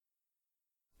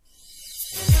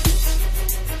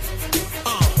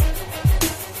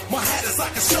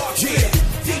a shark fin.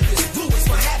 Deepest blue is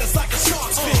my hat is like a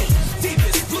shark's fin.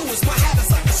 Deepest blue is my hat is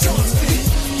like a shark's fin.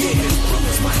 Yeah, blue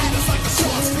is my hat is like a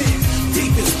shark's fin.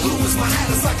 Deepest blue is my hat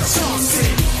is like a shark's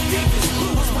fin. Deepest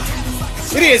blue is my hat is like a shark's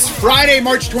fin. It is Friday,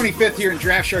 March 25th here in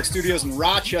Draft Shark Studios in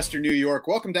Rochester, New York.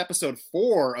 Welcome to episode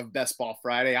 4 of Best Ball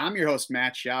Friday. I'm your host,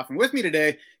 Matt Schaff, and with me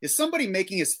today is somebody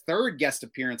making his third guest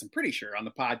appearance, I'm pretty sure, on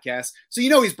the podcast, so you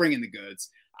know he's bringing the goods.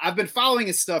 I've been following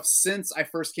his stuff since I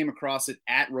first came across it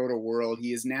at Roto World.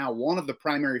 He is now one of the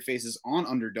primary faces on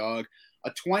Underdog, a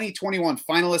 2021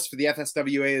 finalist for the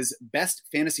FSWA's Best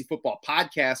Fantasy Football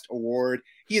Podcast Award.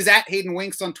 He is at Hayden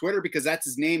Winks on Twitter because that's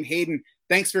his name. Hayden,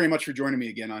 thanks very much for joining me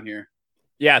again on here.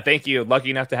 Yeah, thank you. Lucky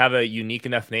enough to have a unique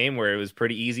enough name where it was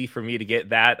pretty easy for me to get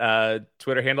that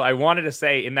Twitter handle. I wanted to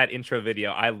say in that intro video,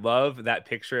 I love that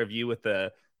picture of you with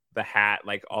the hat,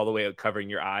 like all the way covering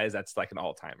your eyes. That's like an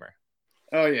all-timer.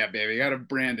 Oh, yeah, baby. Got to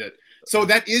brand it. So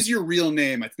that is your real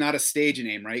name. It's not a stage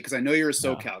name, right? Because I know you're a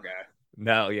SoCal guy.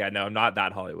 No, I'm not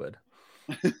that Hollywood.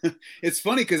 It's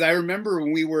funny because I remember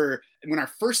when our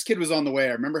first kid was on the way,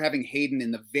 I remember having Hayden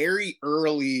in the very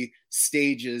early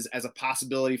stages as a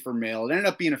possibility for male. It ended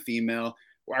up being a female.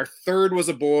 Our third was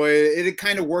a boy. It had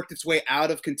kind of worked its way out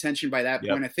of contention by that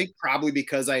point. I think probably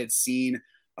because I had seen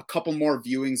a couple more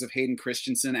viewings of Hayden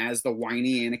Christensen as the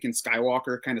whiny Anakin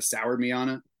Skywalker kind of soured me on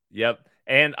it. Yep.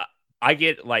 And I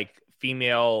get like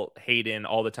female Hayden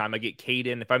all the time. I get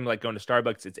Caden. If I'm like going to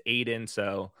Starbucks, it's Aiden.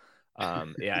 So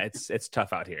yeah, it's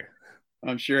tough out here.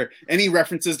 I'm sure. Any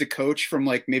references to Coach from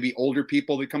like maybe older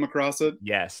people that come across it?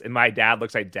 Yes. And my dad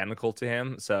looks identical to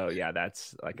him. So yeah,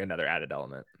 that's like another added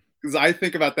element. Because I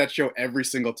think about that show every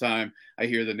single time I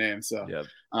hear the name. So yep.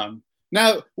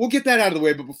 Now, we'll get that out of the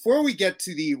way, but before we get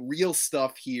to the real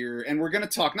stuff here, and we're going to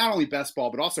talk not only best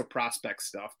ball, but also prospect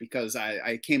stuff, because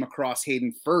I came across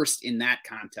Hayden first in that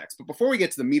context. But before we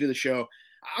get to the meat of the show,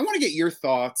 I want to get your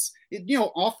thoughts,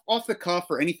 off the cuff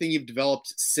or anything you've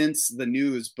developed since the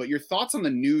news, but your thoughts on the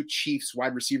new Chiefs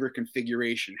wide receiver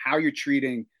configuration, how you're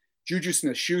treating Juju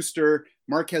Smith-Schuster,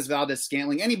 Marquez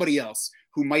Valdes-Scantling, anybody else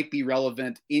who might be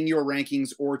relevant in your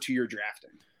rankings or to your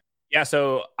drafting. Yeah,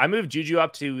 so I moved Juju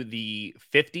up to the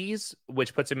 50s,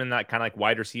 which puts him in that kind of like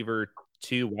wide receiver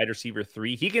 2, wide receiver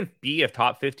 3. He can be a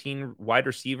top 15 wide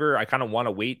receiver. I kind of want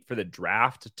to wait for the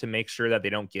draft to make sure that they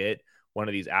don't get one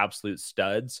of these absolute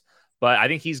studs. But I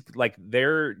think he's like,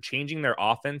 they're changing their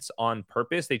offense on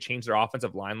purpose. They changed their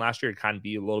offensive line last year to kind of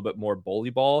be a little bit more bully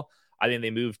ball. I think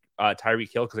they moved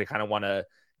Tyreek Hill because they kind of want to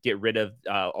get rid of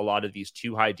a lot of these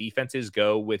too high defenses,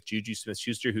 go with Juju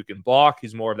Smith-Schuster, who can block.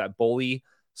 He's more of that bully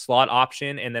slot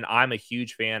option. And then I'm a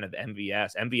huge fan of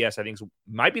MVS. MVS, I think,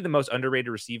 might be the most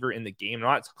underrated receiver in the game. I'm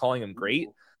not calling him great,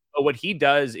 but what he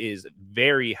does is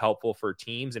very helpful for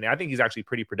teams. And I think he's actually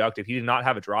pretty productive. He did not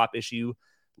have a drop issue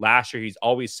last year. He's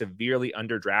always severely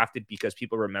underdrafted because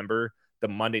people remember the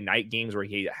Monday night games where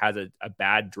he has a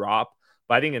bad drop.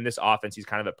 But I think in this offense, he's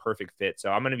kind of a perfect fit. So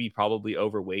I'm going to be probably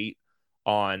overweight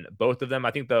on both of them.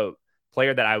 I think the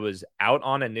player that I was out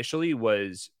on initially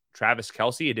was Travis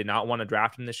Kelce. I did not want to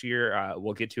draft him this year.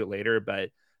 We'll get to it later, but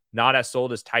not as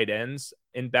sold as tight ends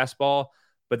in best ball.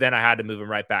 But then I had to move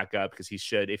him right back up because he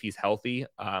should, if he's healthy,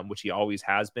 which he always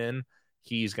has been,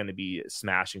 he's going to be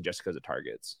smashing just because of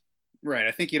targets. Right.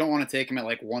 I think you don't want to take him at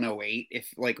like 108 if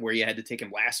like where you had to take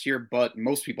him last year, but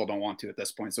most people don't want to at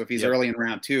this point. So if he's early in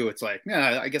round 2, it's like,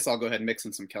 yeah, I guess I'll go ahead and mix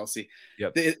in some Kelce.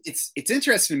 Yep. It's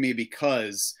interesting to me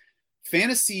because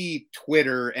fantasy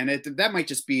Twitter, and that might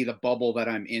just be the bubble that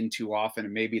I'm in too often,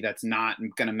 and maybe that's not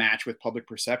going to match with public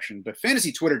perception, but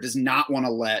fantasy Twitter does not want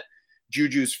to let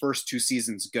Juju's first 2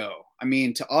 seasons go. I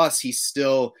mean, to us, he's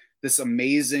still this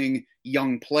amazing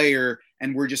young player,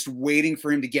 and we're just waiting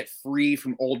for him to get free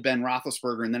from old Ben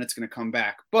Roethlisberger, and then it's going to come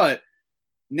back. But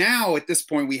now at this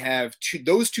point, we have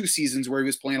those 2 seasons where he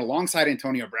was playing alongside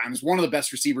Antonio Brown, who's one of the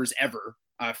best receivers ever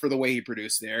for the way he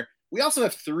produced there. We also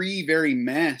have 3 very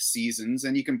meh seasons,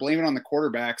 and you can blame it on the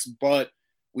quarterbacks, but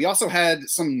we also had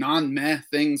some non-meh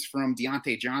things from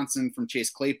Deontay Johnson, from Chase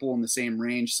Claypool in the same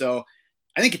range. So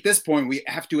I think at this point, we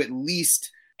have to at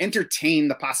least entertain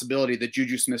the possibility that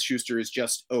Juju Smith-Schuster is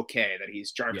just okay, that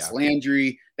he's Jarvis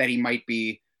Landry, that he might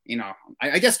be,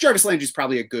 I guess Jarvis Landry is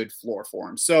probably a good floor for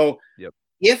him. So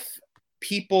if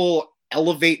people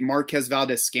elevate Marquez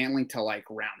Valdes-Scantling to like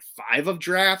round 5 of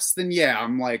drafts, then yeah,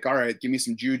 I'm like, all right, give me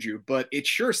some Juju. But it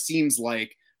sure seems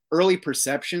like early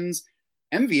perceptions,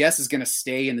 MVS is going to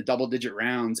stay in the double-digit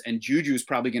rounds, and Juju is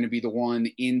probably going to be the one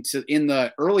in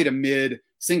the early to mid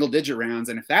single-digit rounds.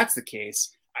 And if that's the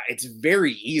case, it's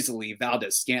very easily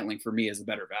Valdes-Scantling for me as a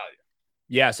better value.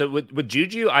 Yeah, so with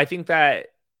Juju, I think that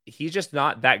he's just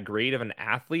not that great of an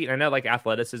athlete. And I know like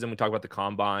athleticism, we talk about the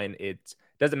combine, it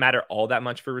doesn't matter all that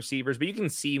much for receivers, but you can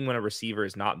see when a receiver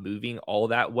is not moving all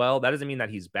that well. That doesn't mean that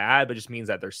he's bad, but just means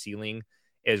that their ceiling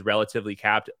is relatively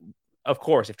capped. Of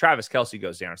course, if Travis Kelce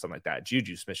goes down or something like that,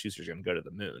 Juju Smith-Schuster is going to go to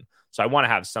the moon. So I want to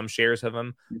have some shares of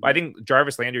him. But I think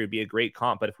Jarvis Landry would be a great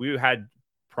comp. But if we had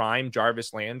prime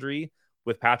Jarvis Landry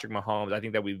with Patrick Mahomes, I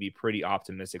think that we'd be pretty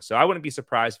optimistic. So I wouldn't be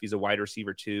surprised if he's a wide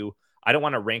receiver too. I don't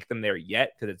want to rank them there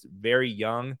yet because it's very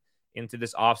young into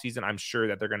this offseason. I'm sure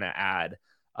that they're going to add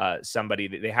somebody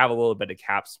that they have a little bit of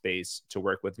cap space to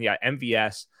work with. Yeah,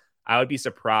 MVS, I would be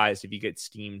surprised if he gets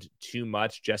steamed too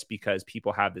much just because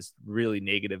people have this really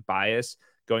negative bias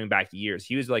going back years.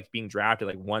 He was like being drafted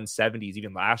like 170s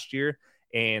even last year,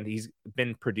 and he's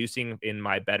been producing in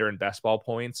my better and best ball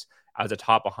points as a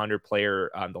top 100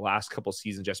 player the last couple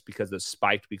seasons just because those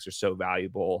spiked weeks are so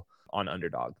valuable on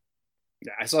Underdog.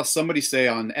 Yeah, I saw somebody say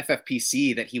on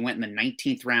FFPC that he went in the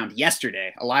 19th round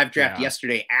yesterday, a live draft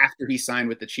yesterday after he signed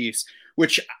with the Chiefs,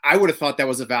 which I would have thought that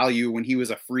was a value when he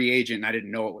was a free agent. I didn't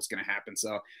know it was going to happen.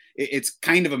 So it's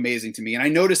kind of amazing to me. And I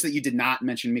noticed that you did not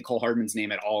mention Mecole Hardman's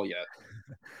name at all yet.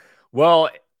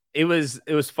 Well, it was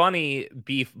funny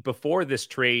before this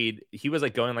trade. He was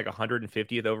like going like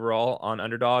 150th overall on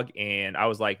Underdog. And I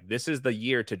was like, this is the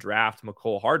year to draft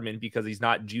Mecole Hardman because he's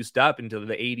not juiced up into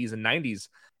the 80s and 90s.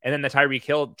 And then the Tyreek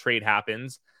Hill trade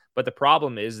happens. But the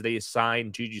problem is they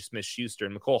signed Juju Smith-Schuster,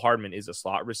 and Mecole Hardman is a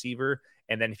slot receiver.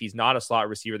 And then if he's not a slot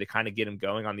receiver, they kind of get him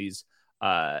going on these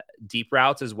deep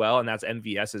routes as well. And that's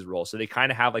MVS's role. So they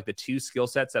kind of have like the two skill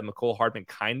sets that Mecole Hardman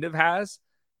kind of has.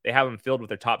 They have him filled with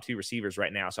their top two receivers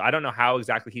right now. So I don't know how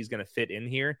exactly he's going to fit in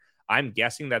here. I'm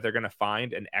guessing that they're going to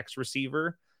find an X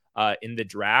receiver in the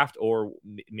draft, or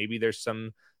maybe there's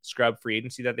some scrub free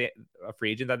agent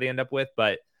that they end up with.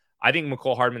 But I think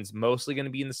Mecole Hardman's mostly going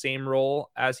to be in the same role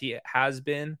as he has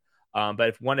been.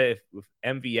 But if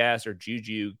MVS or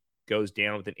Juju goes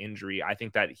down with an injury, I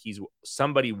think that he's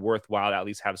somebody worthwhile to at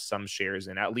least have some shares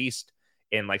in, at least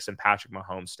in like some Patrick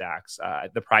Mahomes stacks.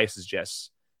 The price is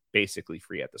just basically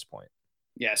free at this point.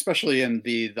 Yeah, especially in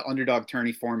the underdog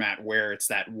tourney format where it's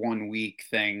that 1 week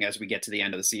thing as we get to the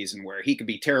end of the season where he could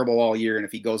be terrible all year. And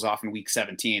if he goes off in week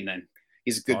 17, then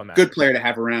he's a good player to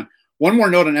have around. One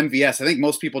more note on MVS. I think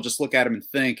most people just look at him and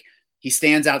think he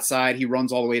stands outside, he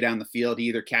runs all the way down the field, he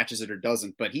either catches it or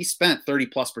doesn't. But he spent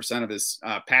 30+% of his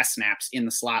pass snaps in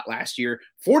the slot last year,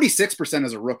 46%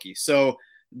 as a rookie. So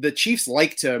the Chiefs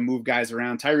like to move guys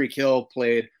around. Tyreek Hill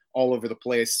played all over the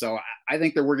place. So I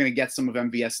think that we're going to get some of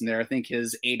MVS in there. I think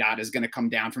his ADOT is going to come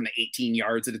down from the 18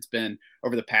 yards that it's been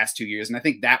over the past 2 years. And I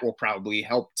think that will probably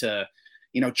help to,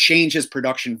 change his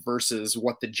production versus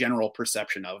what the general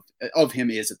perception of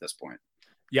him is at this point.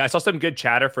 Yeah, I saw some good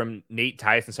chatter from Nate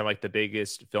Tice and some like the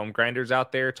biggest film grinders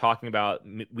out there talking about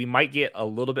we might get a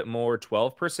little bit more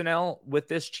 12 personnel with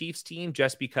this Chiefs team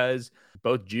just because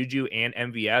both Juju and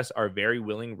MVS are very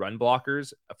willing run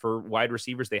blockers for wide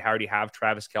receivers. They already have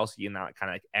Travis Kelce in that kind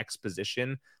of like X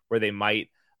position where they might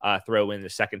throw in the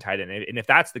second tight end. And if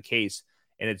that's the case,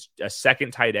 and it's a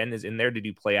second tight end is in there to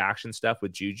do play action stuff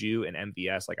with Juju and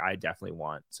MVS, like I definitely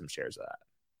want some shares of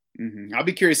that. Mm-hmm. I'll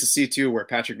be curious to see too where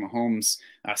Patrick Mahomes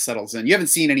settles in. You haven't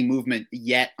seen any movement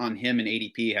yet on him in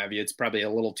ADP, have you? It's probably a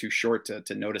little too short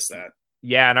to notice that.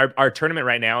 Yeah, and our tournament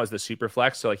right now is the super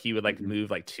flex, so like he would like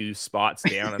move like 2 spots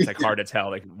down. It's like hard to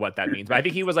tell like what that means. But I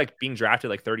think he was like being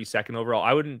drafted like 32nd overall.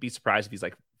 I wouldn't be surprised if he's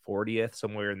like 40th,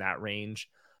 somewhere in that range.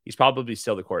 He's probably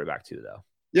still the quarterback too, though.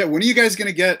 Yeah, when are you guys going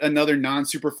to get another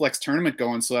non-super flex tournament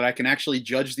going so that I can actually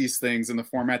judge these things in the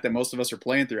format that most of us are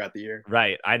playing throughout the year?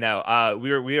 Right, I know.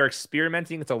 We are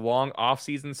experimenting. It's a long off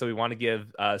season, so we want to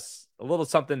give us a little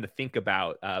something to think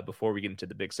about before we get into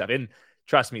the big stuff. And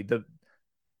trust me,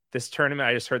 this tournament,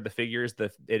 I just heard the figures.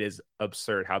 It is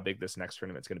absurd how big this next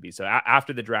tournament's going to be. So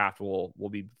after the draft, we'll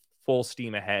be full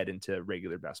steam ahead into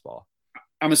regular best ball.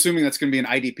 I'm assuming that's going to be an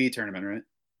IDP tournament, right?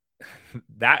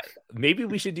 That maybe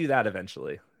we should do that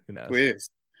eventually. Who knows?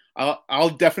 Please. I'll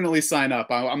definitely sign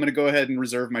up. I'm going to go ahead and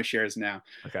reserve my shares now.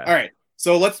 Okay. All right.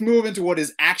 So let's move into what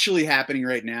is actually happening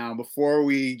right now before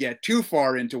we get too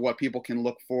far into what people can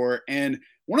look for. And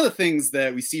one of the things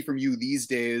that we see from you these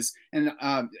days, and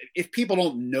if people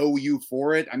don't know you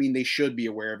for it, I mean, they should be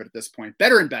aware of it at this point.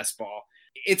 Better in best ball.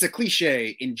 It's a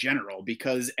cliche in general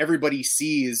because everybody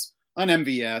sees an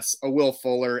MVS, a Will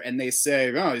Fuller, and they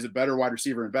say, oh, he's a better wide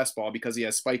receiver in best ball because he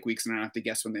has spike weeks and I don't have to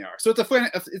guess when they are. So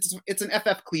it's an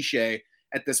FF cliche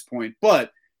at this point,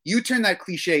 but you turn that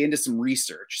cliche into some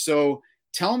research. So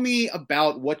tell me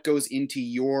about what goes into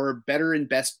your better in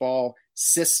best ball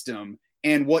system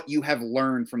and what you have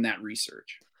learned from that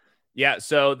research. Yeah,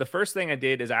 so the first thing I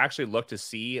did is I actually looked to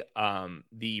see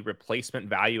the replacement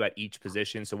value at each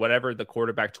position. So whatever the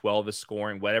quarterback 12 is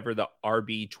scoring, whatever the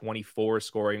RB 24 is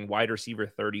scoring, wide receiver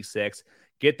 36,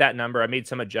 get that number. I made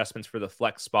some adjustments for the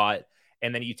flex spot.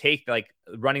 And then you take like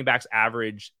running backs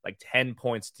average like 10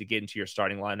 points to get into your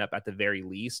starting lineup at the very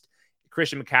least.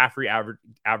 Christian McCaffrey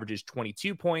averages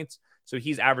 22 points. So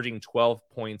he's averaging 12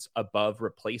 points above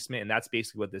replacement. And that's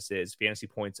basically what this is, fantasy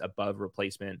points above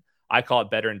replacement. I call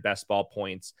it better in best ball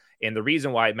points. And the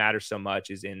reason why it matters so much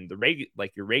is in the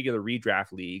your regular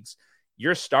redraft leagues,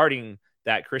 you're starting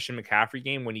that Christian McCaffrey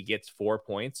game when he gets 4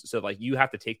 points. So like you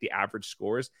have to take the average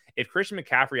scores. If Christian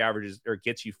McCaffrey averages or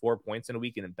gets you 4 points in a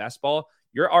week in best ball,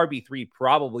 your RB3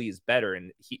 probably is better.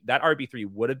 And that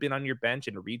RB3 would have been on your bench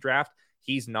in a redraft.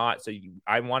 He's not. So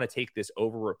I want to take this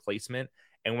over replacement.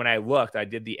 And when I looked, I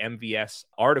did the MVS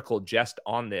article just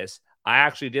on this. I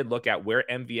actually did look at where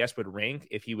MVS would rank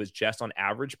if he was just on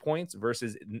average points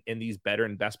versus in these better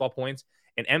in best ball points.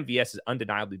 And MVS is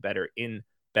undeniably better in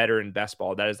best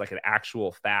ball. That is like an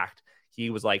actual fact. He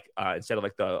was like, instead of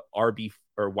like the RB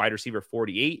or wide receiver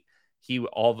 48, he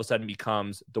all of a sudden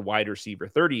becomes the wide receiver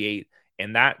 38.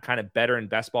 And that kind of better in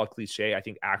best ball cliche, I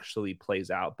think actually plays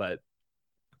out. But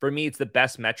for me, it's the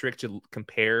best metric to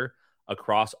compare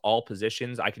across all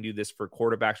positions. I can do this for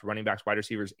quarterbacks, running backs, wide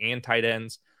receivers, and tight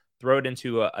ends. Throw it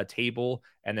into a table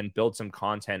and then build some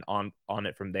content on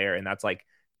it from there. And that's like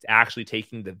actually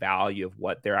taking the value of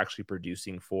what they're actually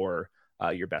producing for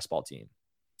your best ball team.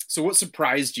 So what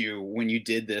surprised you when you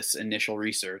did this initial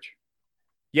research?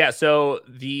 Yeah, so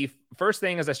the first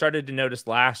thing is I started to notice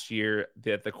last year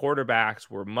that the quarterbacks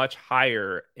were much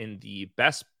higher in the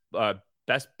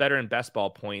better in best ball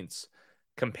points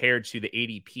compared to the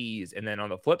ADPs. And then on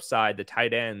the flip side, the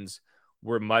tight ends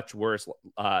were much worse.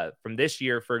 From this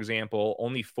year, for example,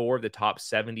 only 4 of the top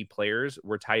 70 players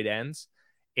were tight ends,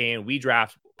 and we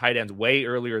draft tight ends way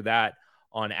earlier that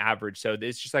on average. So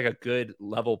it's just like a good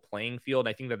level playing field.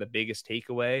 I think that the biggest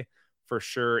takeaway for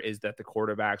sure is that the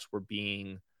quarterbacks were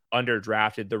being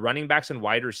underdrafted. The running backs and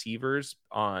wide receivers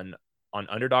on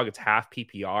Underdog, it's half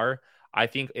PPR. I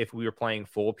think if we were playing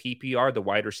full PPR, the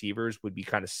wide receivers would be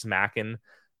kind of smacking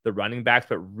the running backs,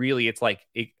 but really it's like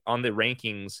on the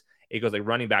rankings, it goes like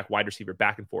running back, wide receiver,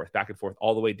 back and forth,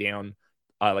 all the way down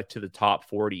like to the top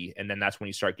 40. And then that's when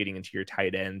you start getting into your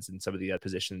tight ends and some of the other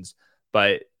positions.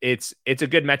 But it's a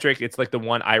good metric. It's like the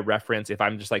one I reference. If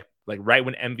I'm just like right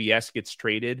when MVS gets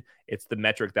traded, it's the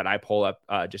metric that I pull up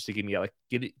just to give me like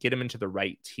get him into the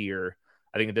right tier.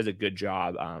 I think it does a good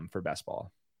job for best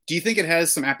ball. Do you think it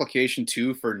has some application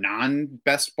too for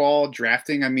non-best ball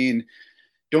drafting? I mean,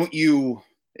 don't you,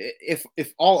 if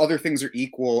all other things are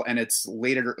equal and it's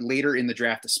later in the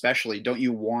draft especially, don't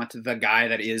you want the guy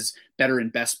that is better in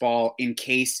best ball in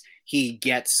case he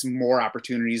gets more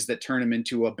opportunities that turn him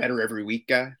into a better every week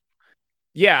guy?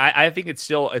 Yeah, I think it's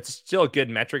still a good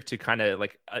metric to kind of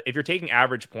like if you're taking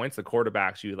average points, the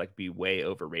quarterbacks, you would like be way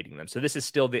overrating them. So this is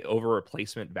still the over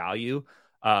replacement value.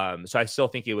 So I still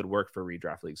think it would work for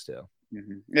redraft leagues too.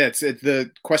 Mm-hmm. Yeah,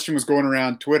 the question was going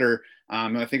around Twitter. I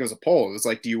think it was a poll. It was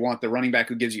like, do you want the running back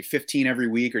who gives you 15 every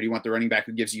week, or do you want the running back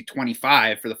who gives you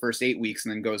 25 for the first 8 weeks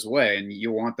and then goes away? And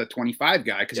you want the 25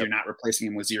 guy because you're not replacing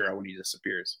him with 0 when he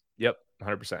disappears. Yep,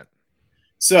 100%.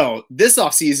 So this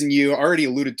offseason, you already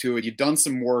alluded to it. You've done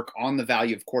some work on the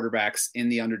value of quarterbacks in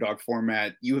the Underdog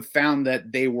format. You have found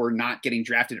that they were not getting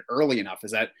drafted early enough.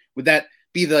 Would that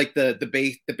be like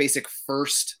the basic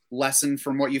first lesson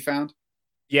from what you found?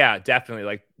 Yeah, definitely.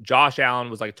 Like Josh Allen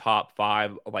was like top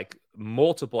 5, like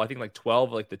multiple, I think like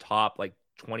 12, like the top like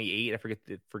 28. I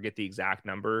forget the exact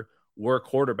number were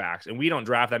quarterbacks, and we don't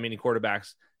draft that many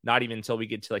quarterbacks, not even until we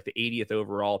get to like the 80th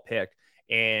overall pick.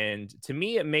 And to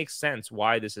me, it makes sense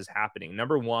why this is happening.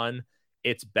 Number one,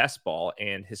 it's best ball,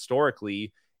 and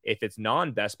historically, if it's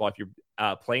non-best ball, if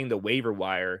you're playing the waiver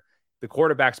wire, the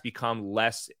quarterbacks become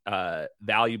less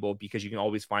valuable because you can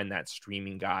always find that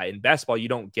streaming guy. In best ball, you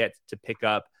don't get to pick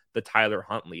up the Tyler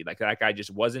Huntley. Like that guy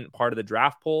just wasn't part of the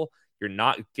draft pool. You're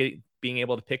not being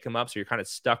able to pick him up, so you're kind of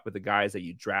stuck with the guys that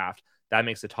you draft. That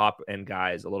makes the top end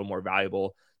guys a little more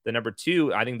valuable. The number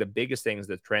two, I think the biggest thing is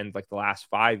the trend like the last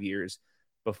 5 years.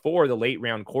 Before the late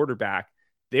round quarterback,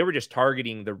 they were just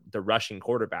targeting the rushing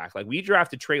quarterback. Like we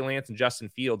drafted Trey Lance and Justin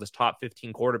Fields as top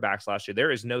 15 quarterbacks last year.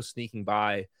 There is no sneaking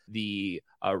by the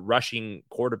rushing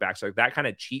quarterbacks. Like that kind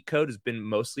of cheat code has been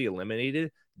mostly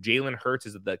eliminated. Jalen Hurts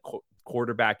is the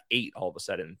quarterback 8 all of a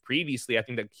sudden. Previously, I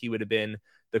think that he would have been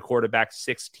the quarterback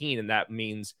 16, and that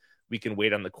means we can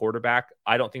wait on the quarterback.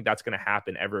 I don't think that's going to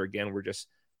happen ever again. We're just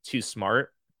too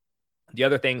smart. The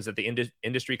other things that the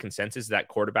industry consensus is that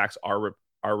quarterbacks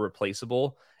are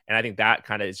replaceable. And I think that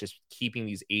kind of is just keeping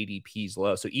these ADPs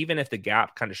low. So even if the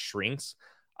gap kind of shrinks,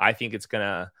 I think it's going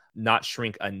to not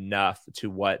shrink enough to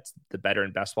what the better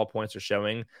and best ball points are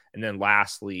showing. And then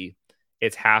lastly,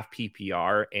 it's half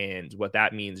PPR. And what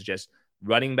that means is just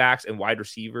running backs and wide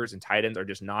receivers and tight ends are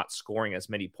just not scoring as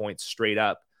many points straight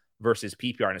up versus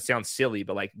PPR. And it sounds silly,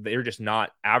 but like they're just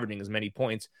not averaging as many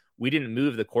points. We didn't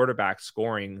move the quarterback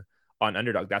scoring on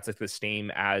Underdog. That's like the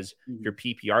same as your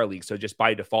PPR league. So just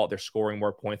by default, they're scoring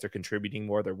more points, they're contributing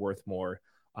more, they're worth more.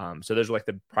 So those are like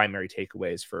the primary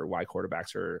takeaways for why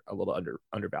quarterbacks are a little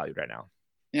undervalued right now.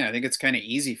 Yeah, I think it's kind of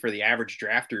easy for the average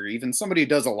drafter, even somebody who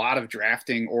does a lot of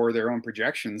drafting or their own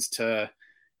projections, to,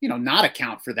 not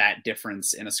account for that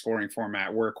difference in a scoring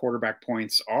format where quarterback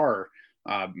points are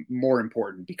more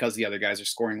important because the other guys are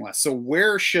scoring less. So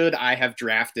where should I have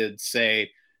drafted, say,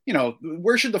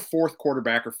 where should the fourth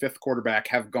quarterback or fifth quarterback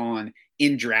have gone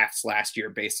in drafts last year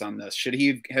based on this? Should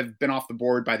he have been off the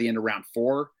board by the end of round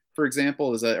 4, for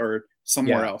example? Is that, or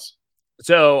somewhere else?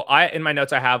 So in my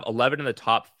notes, I have 11 of the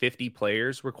top 50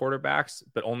 players were quarterbacks,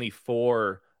 but only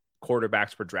 4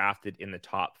 quarterbacks were drafted in the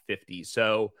top 50.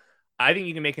 So I think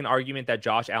you can make an argument that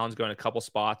Josh Allen's going a couple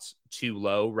spots too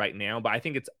low right now, but I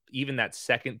think it's even that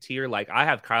second tier. Like I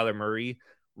have Kyler Murray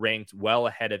ranked well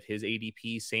ahead of his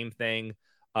ADP. Same thing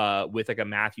with like a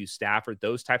Matthew Stafford,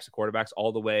 those types of quarterbacks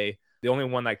all the way. The only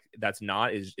one that's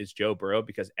not is Joe Burrow,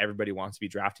 because everybody wants to be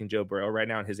drafting Joe Burrow right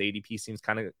now, and his ADP seems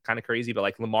kind of crazy. But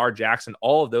like Lamar Jackson,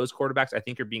 all of those quarterbacks, I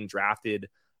think are being drafted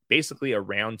basically a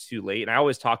round too late. And I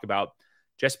always talk about,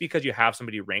 just because you have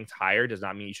somebody ranked higher does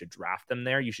not mean you should draft them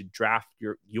there. You should draft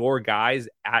your guys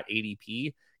at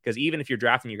ADP, because even if you're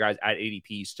drafting your guys at ADP,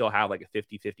 you still have like a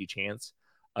 50-50 chance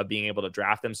of being able to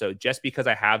draft them. So just because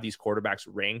I have these quarterbacks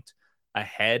ranked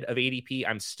ahead of ADP,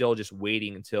 I'm still just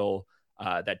waiting until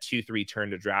that 2-3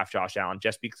 turn to draft Josh Allen.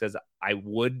 Just because I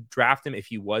would draft him if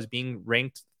he was being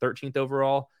ranked 13th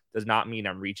overall does not mean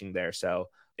I'm reaching there. So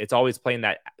it's always playing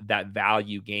that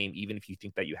value game, even if you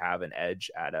think that you have an edge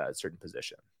at a certain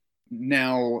position.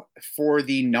 Now, for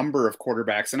the number of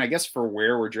quarterbacks, and I guess for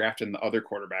where we're drafting the other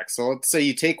quarterbacks. So let's say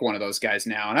you take one of those guys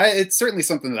now, and it's certainly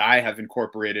something that I have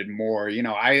incorporated more.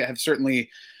 I have certainly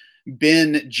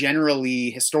been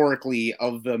generally historically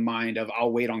of the mind of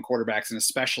I'll wait on quarterbacks, and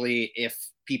especially if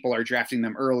people are drafting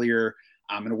them earlier,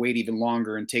 I'm going to wait even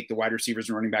longer and take the wide receivers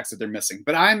and running backs that they're missing.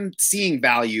 But I'm seeing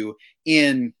value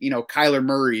in, Kyler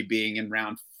Murray being in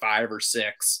round 5 or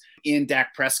 6, in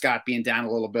Dak Prescott being down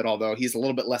a little bit, although he's a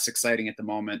little bit less exciting at the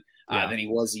moment than he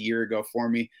was a year ago for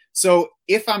me. So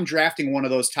if I'm drafting one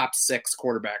of those top 6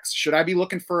 quarterbacks, should I be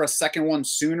looking for a second one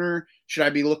sooner? Should I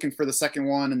be looking for the second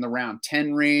one in the round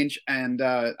 10 range? And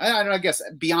I guess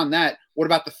beyond that, what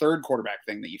about the third quarterback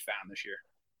thing that you found this year?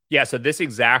 Yeah, so this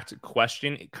exact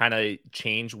question kind of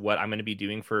changed what I'm going to be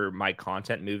doing for my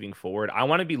content moving forward. I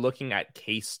want to be looking at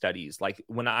case studies. Like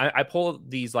when I pull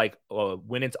these like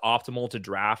when it's optimal to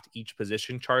draft each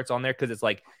position charts on there, because it's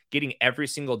like getting every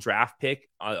single draft pick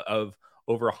of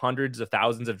over hundreds of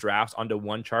thousands of drafts onto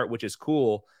one chart, which is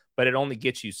cool, but it only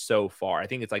gets you so far. I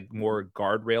think it's like more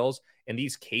guardrails, and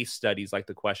these case studies, like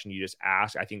the question you just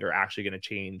asked, I think are actually going to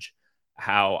change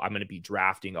how I'm going to be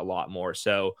drafting a lot more.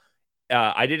 So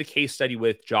I did a case study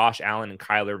with Josh Allen and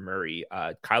Kyler Murray.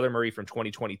 Kyler Murray from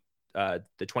 2020, the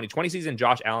 2020 season,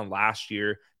 Josh Allen last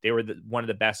year. They were one of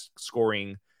the best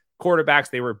scoring quarterbacks.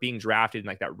 They were being drafted in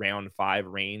like that round 5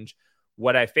 range.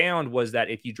 What I found was that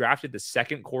if you drafted the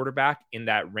second quarterback in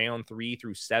that round 3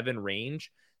 through 7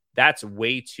 range, that's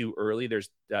way too early. There's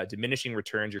diminishing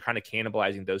returns. You're kind of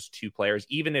cannibalizing those 2 players,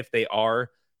 even if they are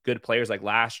good players. Like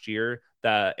last year,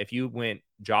 if you went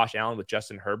Josh Allen with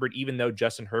Justin Herbert, even though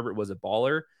Justin Herbert was a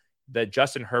baller, the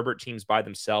Justin Herbert teams by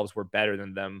themselves were better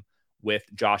than them with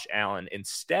Josh Allen.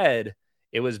 Instead,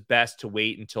 it was best to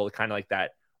wait until kind of like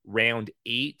that round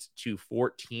 8 to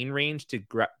 14 range to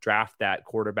draft that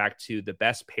quarterback. To the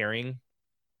best pairing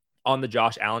on the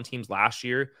Josh Allen teams last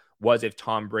year was if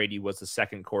Tom Brady was the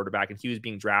second quarterback and he was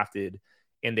being drafted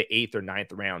in the 8th or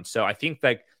 9th round. So I think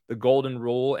like the golden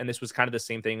rule, and this was kind of the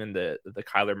same thing in the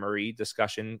Kyler Murray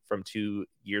discussion from 2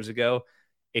 years ago.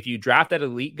 If you draft that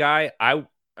elite guy, I'm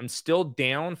still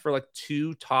down for like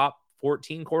 2 top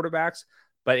 14 quarterbacks,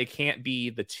 but it can't be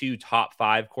the 2 top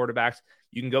 5 quarterbacks.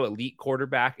 You can go elite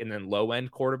quarterback and then low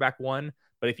end quarterback 1.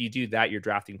 But if you do that, you're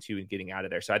drafting 2 and getting out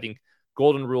of there. So I think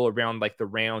golden rule around like the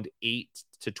round 8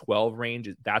 to 12 range,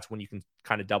 that's when you can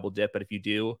kind of double dip. But if you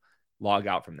do, log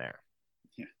out from there.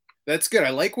 That's good. I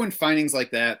like when findings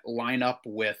like that line up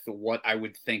with what I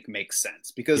would think makes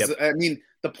sense because, Yep. I mean,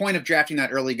 the point of drafting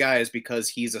that early guy is because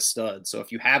he's a stud. So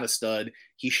if you have a stud,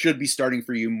 he should be starting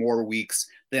for you more weeks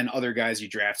than other guys you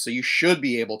draft. So you should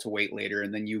be able to wait later,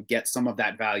 and then you get some of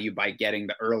that value by getting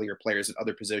the earlier players at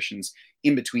other positions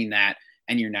in between that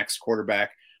and your next quarterback.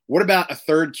 What about a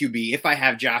third QB? If I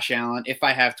have Josh Allen, if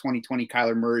I have 2020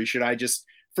 Kyler Murray, should I just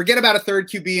forget about a third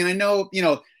QB? And I know,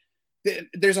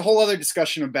 there's a whole other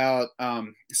discussion about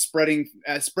spreading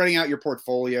out your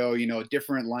portfolio,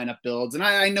 different lineup builds. And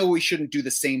I know we shouldn't do the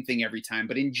same thing every time,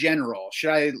 but in general, should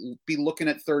I be looking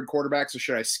at third quarterbacks or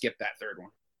should I skip that third one?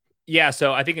 Yeah,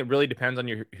 so I think it really depends on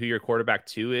who your quarterback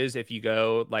two is. If you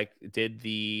go like did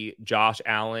the Josh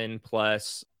Allen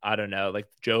plus, I don't know, like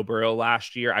Joe Burrow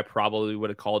last year, I probably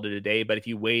would have called it a day. But if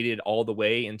you waited all the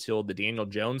way until the Daniel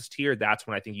Jones tier, that's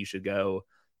when I think you should go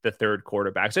the third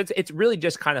quarterback. So it's really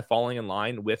just kind of falling in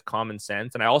line with common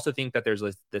sense. And I also think that there's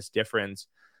this difference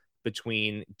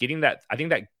between getting that. I think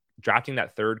that drafting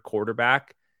that third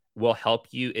quarterback will help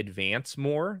you advance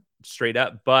more straight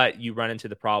up, but you run into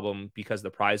the problem because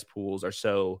the prize pools are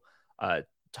so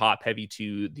top heavy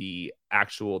to the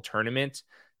actual tournament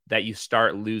that you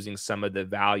start losing some of the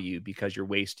value because you're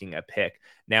wasting a pick.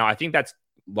 Now, I think that's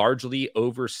largely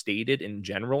overstated in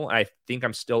general. I think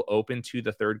I'm still open to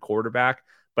the third quarterback,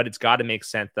 but it's got to make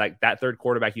sense. Like that third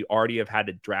quarterback, you already have had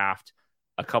to draft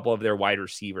a couple of their wide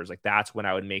receivers. Like that's when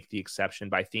I would make the exception.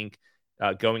 But I think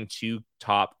going to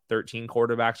top 13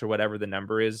 quarterbacks or whatever the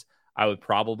number is, I would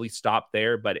probably stop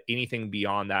there. But anything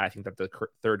beyond that, I think that the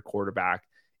third quarterback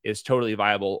is totally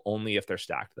viable only if they're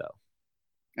stacked, though.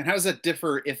 And how does that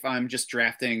differ if I'm just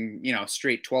drafting,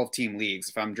 straight 12-team leagues,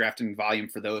 if I'm drafting volume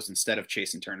for those instead of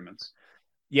chasing tournaments?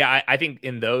 Yeah, I think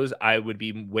in those I would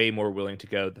be way more willing to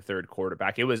go the third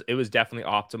quarterback. It was definitely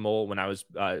optimal when I was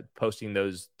posting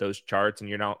those charts, and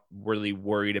you're not really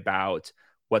worried about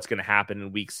what's going to happen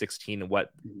in week 16 and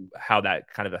how that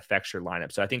kind of affects your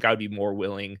lineup. So I think I would be more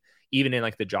willing, even in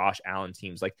like the Josh Allen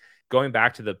teams, like going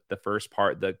back to the first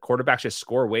part, the quarterbacks just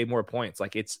score way more points.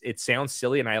 Like it sounds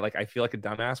silly, and I feel like a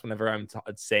dumbass whenever I'm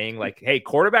saying like, hey,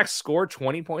 quarterbacks score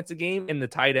 20 points a game and the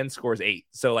tight end scores 8.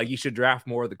 So like you should draft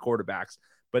more of the quarterbacks.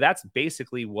 But that's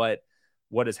basically what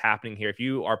is happening here. If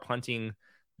you are punting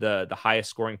the highest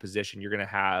scoring position, you're going to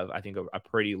have, I think, a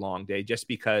pretty long day just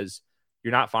because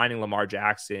you're not finding Lamar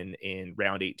Jackson in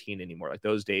round 18 anymore. Like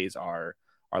those days are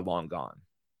long gone.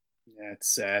 Yeah,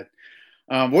 it's sad.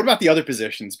 What about the other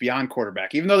positions beyond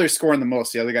quarterback? Even though they're scoring the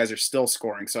most, the other guys are still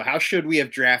scoring. So how should we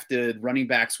have drafted running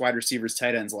backs, wide receivers,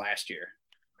 tight ends last year?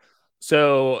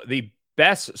 So the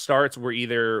best starts were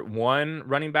either one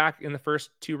running back in the first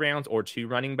 2 rounds or 2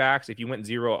 running backs. If you went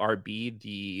 0 RB,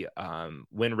 the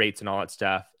win rates and all that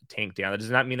stuff tanked down. That does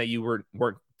not mean that you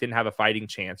didn't have a fighting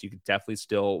chance. You could definitely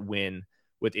still win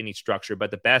with any structure.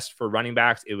 But the best for running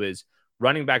backs, it was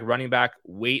running back,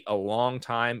 wait a long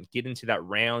time, get into that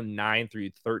round 9 through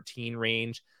 13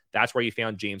 range. That's where you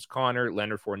found James Conner,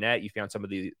 Leonard Fournette. You found some of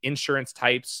the insurance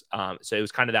types. So it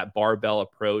was kind of that barbell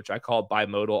approach. I call it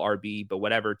bimodal RB, but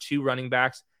whatever, 2 running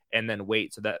backs and then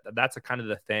wait. So that's a kind of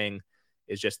the thing,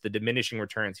 is just the diminishing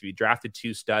returns. If you drafted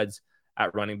 2 studs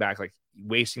at running back, like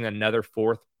wasting another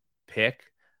 4th pick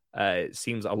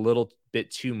seems a little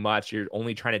bit too much. You're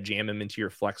only trying to jam him into your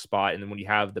flex spot. And then when you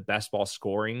have the best ball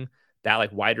scoring, that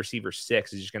like wide receiver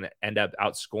 6 is just going to end up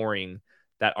outscoring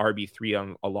that RB3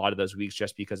 on a lot of those weeks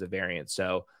just because of variance.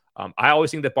 So I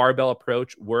always think the barbell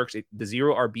approach works. The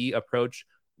 0 RB approach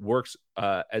works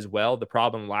as well. The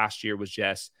problem last year was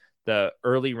just the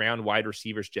early round wide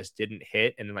receivers just didn't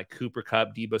hit. And then like Cooper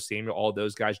Kupp, Deebo Samuel, all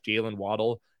those guys, Jalen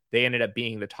Waddle, they ended up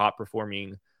being the top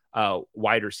performing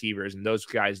wide receivers. And those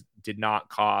guys did not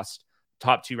cost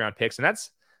top 2 round picks. And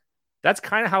that's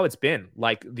kind of how it's been.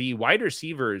 Like the wide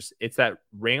receivers, it's that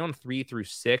round 3 through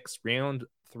 6, round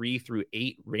 3 through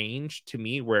 8 range to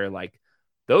me, where like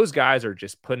those guys are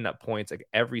just putting up points like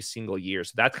every single year.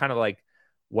 So that's kind of like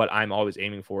what I'm always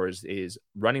aiming for is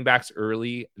running backs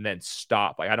early and then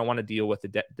stop. Like I don't want to deal with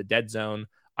the dead zone.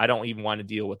 I don't even want to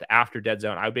deal with the after dead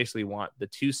zone. I basically want the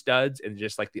 2 studs and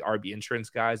just like the RB insurance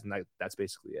guys. And that's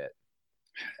basically it.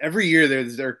 Every year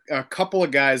there are a couple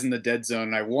of guys in the dead zone,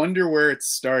 and I wonder where it's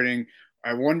starting.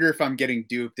 I wonder if I'm getting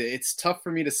duped. It's tough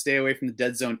for me to stay away from the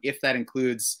dead zone if that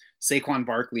includes Saquon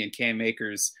Barkley and Cam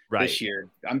Akers this year.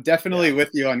 I'm definitely with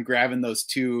you on grabbing those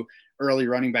 2 early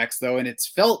running backs, though, and it's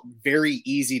felt very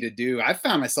easy to do. I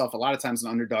found myself a lot of times an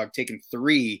underdog taking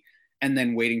 3 and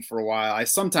then waiting for a while. I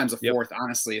sometimes a 4th,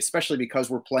 honestly, especially because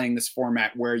we're playing this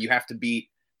format where you have to beat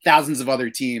thousands of other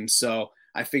teams. So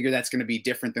I figure that's going to be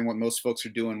different than what most folks are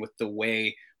doing with the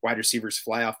way wide receivers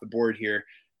fly off the board here.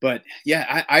 But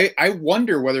yeah, I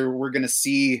wonder whether we're going to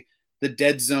see the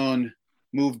dead zone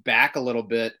move back a little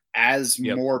bit as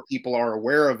more people are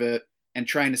aware of it and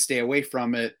trying to stay away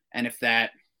from it. And if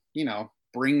that,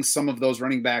 brings some of those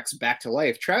running backs back to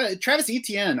life. Travis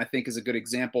Etienne, I think, is a good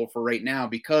example for right now,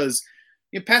 because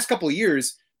past couple of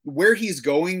years, where he's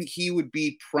going, he would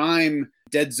be prime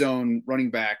dead zone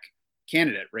running back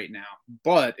candidate right now.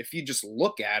 But if you just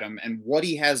look at him and what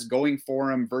he has going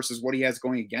for him versus what he has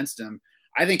going against him,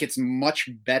 I think it's much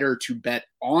better to bet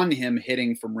on him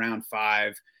hitting from round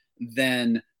 5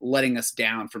 than letting us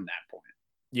down from that point.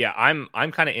 Yeah,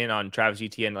 I'm kind of in on Travis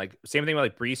Etienne. Like same thing with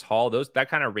like Breece Hall, that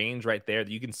kind of range right there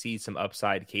that you can see some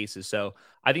upside cases. So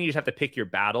I think you just have to pick your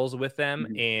battles with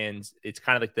them, and it's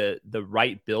kind of like the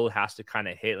right build has to kind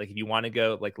of hit. Like if you want to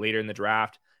go like later in the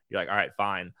draft, you're like, all right,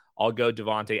 fine, I'll go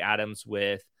Devontae Adams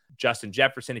with Justin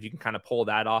Jefferson if you can kind of pull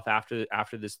that off after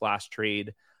this last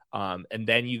trade, and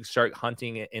then you start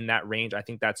hunting in that range. I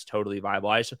think that's totally viable.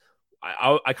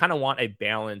 I kind of want a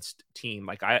balanced team.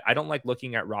 Like I don't like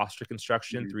looking at roster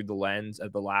construction through the lens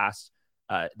of the last,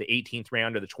 the 18th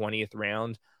round or the 20th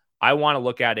round. I want to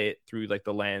look at it through like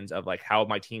the lens of like how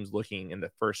my team's looking in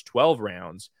the first 12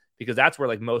 rounds, because that's where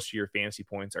like most of your fantasy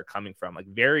points are coming from. Like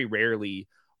very rarely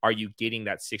are you getting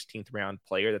that 16th round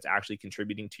player that's actually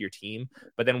contributing to your team.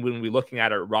 But then when we're looking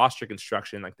at our roster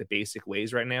construction, like the basic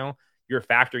ways right now, you're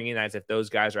factoring in as if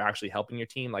those guys are actually helping your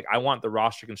team. Like I want the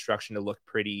roster construction to look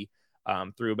pretty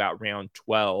through about round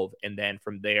 12, and then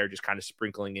from there just kind of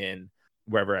sprinkling in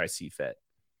wherever I see fit.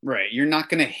 Right. You're not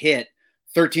going to hit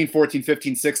 13, 14,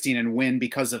 15, 16 and win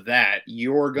because of that.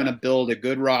 You're going to build a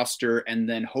good roster and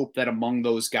then hope that among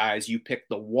those guys you pick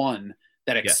the one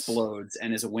that explodes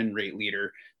and is a win rate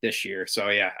leader this year. So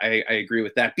yeah, I agree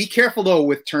with that. Be careful though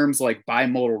with terms like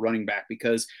bimodal running back,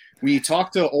 because when you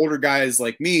talk to older guys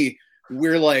like me,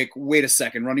 we're like, wait a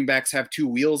second, running backs have 2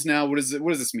 wheels now. What does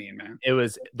this mean, man?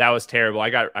 That was terrible. I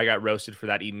got roasted for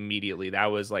that immediately. That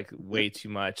was like way too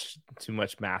much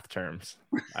math terms.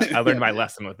 I learned my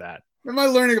lesson with that. Am I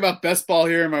learning about best ball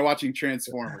here? Am I watching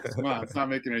Transformers? Come on, it's not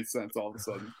making any sense all of a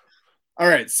sudden. All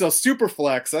right, so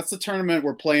Superflex, that's the tournament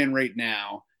we're playing right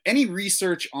now. Any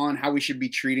research on how we should be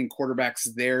treating quarterbacks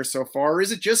there so far? Or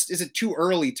is it too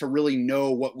early to really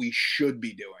know what we should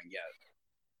be doing yet?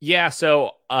 Yeah,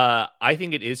 so I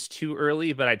think it is too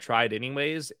early, but I tried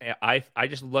anyways. I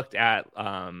just looked at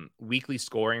weekly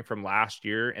scoring from last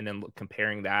year and then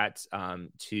comparing that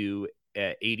to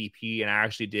ADP, and I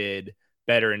actually did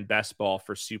better in best ball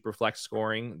for Superflex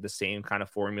scoring, the same kind of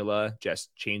formula,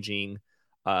 just changing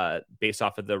based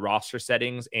off of the roster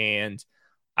settings. And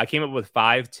I came up with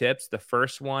 5 tips. The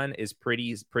first one is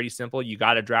pretty simple. You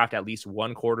got to draft at least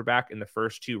one quarterback in the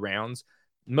first 2 rounds.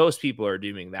 Most people are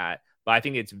doing that. But I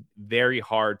think it's very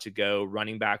hard to go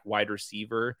running back, wide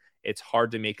receiver. It's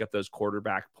hard to make up those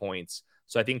quarterback points.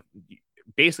 So I think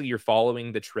basically you're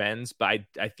following the trends. But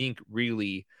I think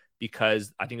really,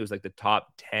 because I think it was like the top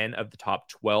 10 of the top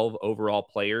 12 overall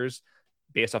players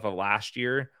based off of last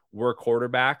year were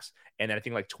quarterbacks. And then I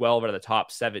think like 12 out of the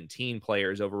top 17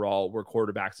 players overall were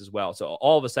quarterbacks as well. So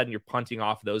all of a sudden you're punting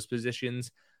off those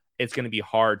positions. It's going to be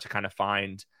hard to kind of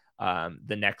find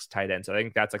the next tight end. So I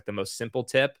think that's like the most simple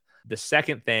tip. The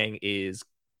second thing is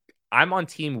I'm on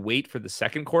team wait for the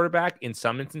second quarterback in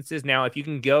some instances. Now, if you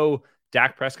can go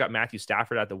Dak Prescott, Matthew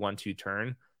Stafford at the 1-2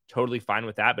 turn, totally fine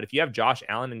with that. But if you have Josh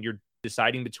Allen and you're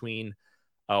deciding between,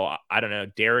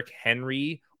 Derrick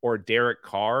Henry or Derek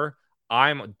Carr,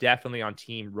 I'm definitely on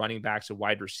team running backs and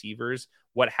wide receivers.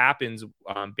 What happens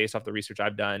based off the research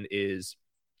I've done is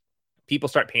people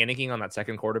start panicking on that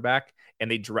second quarterback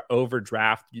and they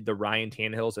overdraft the Ryan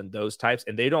Tannehills and those types,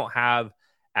 and they don't have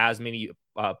as many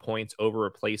points over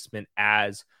replacement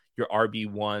as your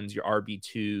RB1s, your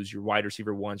RB2s, your wide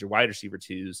receiver 1s, your wide receiver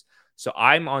 2s. So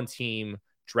I'm on team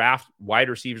draft wide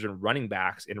receivers and running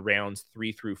backs in rounds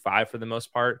 3 through 5 for the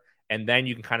most part. And then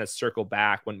you can kind of circle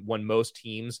back when most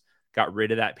teams got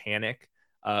rid of that panic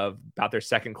about their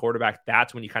second quarterback.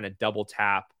 That's when you kind of double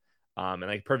tap. And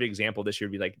like perfect example this year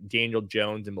would be like Daniel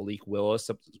Jones and Malik Willis,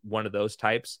 one of those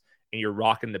types. And you're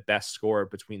rocking the best score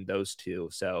between those two.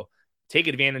 So take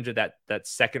advantage of that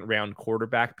second round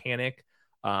quarterback panic,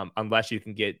 unless you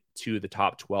can get to the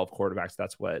top 12 quarterbacks.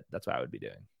 That's what I would be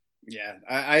doing. Yeah,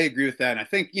 I agree with that. And I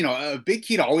think, a big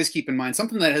key to always keep in mind,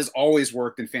 something that has always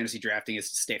worked in fantasy drafting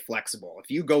is to stay flexible. If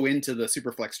you go into the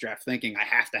Superflex draft thinking I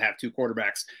have to have 2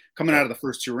 quarterbacks coming out of the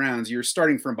first 2 rounds, you're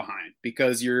starting from behind,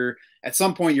 because at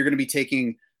some point you're going to be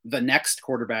taking the next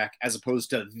quarterback as opposed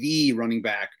to the running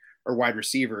back or wide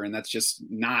receiver. And that's just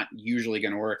not usually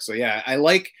going to work. So yeah, I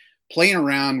like playing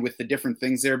around with the different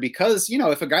things there, because,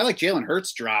 if a guy like Jalen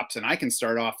Hurts drops and I can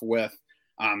start off with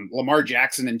Lamar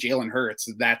Jackson and Jalen Hurts,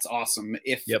 that's awesome.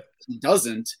 If Yep. he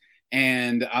doesn't,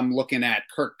 and I'm looking at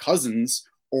Kirk Cousins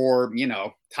or,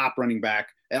 top running back,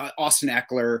 Austin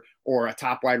Eckler, or a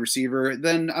top wide receiver,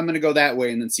 then I'm going to go that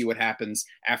way and then see what happens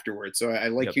afterwards. So I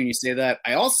like hearing you say that.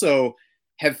 I also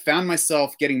have found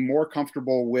myself getting more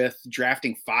comfortable with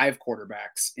drafting 5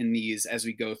 quarterbacks in these as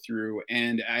we go through.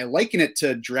 And I liken it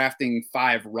to drafting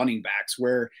 5 running backs,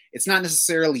 where it's not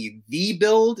necessarily the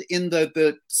build in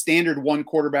the standard 1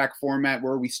 quarterback format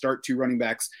where we start 2 running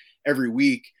backs every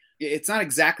week. It's not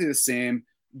exactly the same,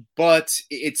 but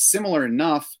it's similar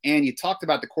enough. And you talked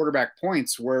about the quarterback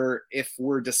points, where if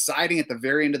we're deciding at the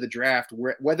very end of the draft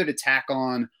whether to tack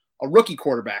on a rookie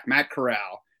quarterback, Matt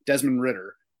Corral, Desmond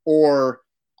Ridder, or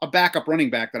a backup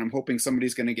running back that I'm hoping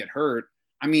somebody's going to get hurt.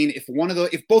 I mean, if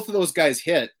both of those guys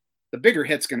hit, the bigger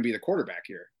hit's going to be the quarterback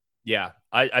here. Yeah,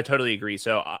 I totally agree.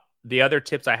 So the other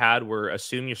tips I had were,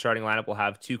 assume your starting lineup will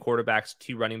have 2 quarterbacks,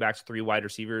 2 running backs, 3 wide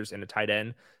receivers, and a tight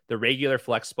end. The regular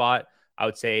flex spot, I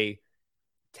would say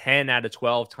 10 out of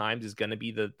 12 times is going to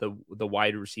be the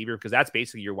wide receiver, because that's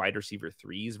basically your wide receiver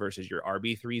 3s versus your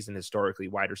RB3s. And historically,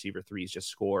 wide receiver 3s just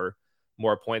score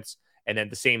more points. And then at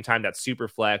the same time, that super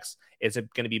flex is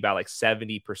going to be about like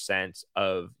 70%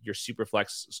 of your super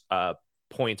flex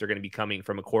points are going to be coming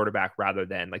from a quarterback rather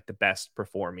than like the best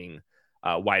performing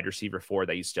wide receiver 4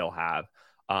 that you still have.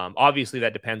 Obviously,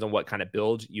 that depends on what kind of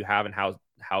build you have and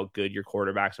how good your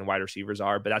quarterbacks and wide receivers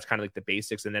are. But that's kind of like the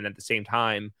basics. And then at the same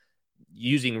time,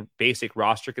 using basic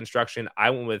roster construction,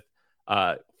 I went with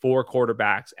 4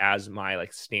 quarterbacks as my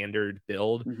like standard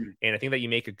build. Mm-hmm. And I think that you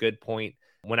make a good point.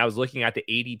 When I was looking at the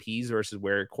ADPs versus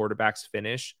where quarterbacks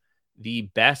finish, the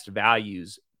best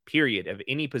values, period, of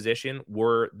any position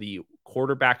were the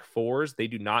quarterback 4s. They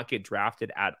do not get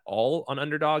drafted at all on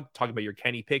Underdog. Talking about your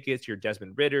Kenny Pickett's, your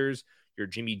Desmond Ridders, your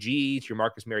Jimmy G's, your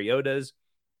Marcus Mariotas,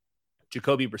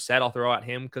 Jacoby Brissett, I'll throw at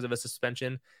him because of a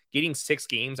suspension. Getting 6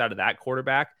 games out of that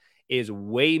quarterback is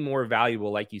way more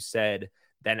valuable, like you said,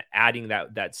 than adding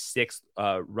that 6th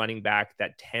running back,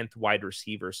 that 10th wide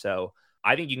receiver. So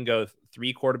I think you can go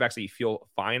 3 quarterbacks that you feel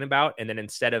fine about, and then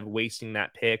instead of wasting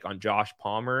that pick on Josh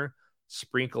Palmer,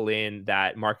 sprinkle in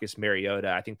that Marcus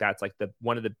Mariota. I think that's like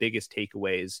one of the biggest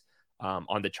takeaways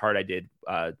on the chart I did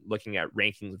looking at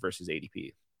rankings versus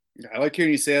ADP. I like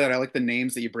hearing you say that. I like the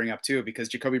names that you bring up too, because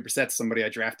Jacoby Brissett's somebody I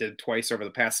drafted twice over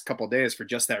the past couple of days for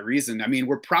just that reason. I mean,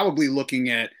 we're probably looking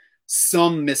at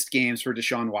some missed games for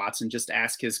Deshaun Watson. Just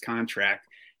ask his contract.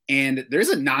 And there's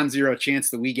a non-zero chance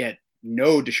that we get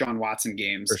no Deshaun Watson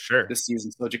games for sure this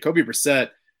season. So Jacoby Brissett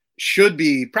should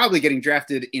be probably getting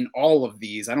drafted in all of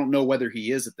these. I don't know whether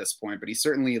he is at this point, but he's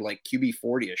certainly like QB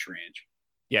 40-ish range.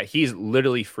 Yeah, he's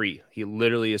literally free. He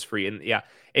literally is free. And yeah,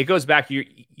 it goes back.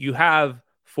 You have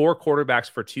 4 quarterbacks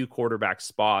for 2 quarterback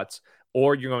spots,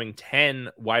 or you're going 10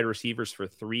 wide receivers for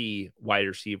 3 wide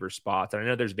receiver spots. And I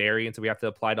know there's variance that we have to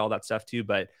apply to all that stuff too,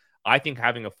 but I think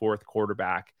having a 4th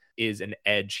quarterback is an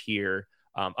edge here.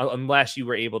 Unless you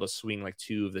were able to swing like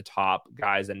 2 of the top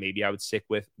guys, then maybe I would stick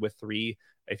with 3.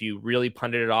 If you really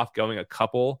punted it off, going a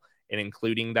couple and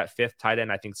including that 5th tight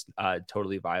end, I think it's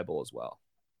totally viable as well.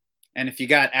 And if you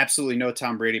got absolutely no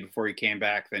Tom Brady before he came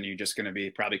back, then you're just going to be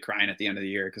probably crying at the end of the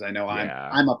year, because I know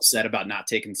I'm upset about not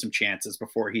taking some chances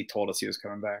before he told us he was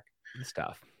coming back. It's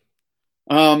tough.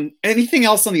 Anything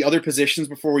else on the other positions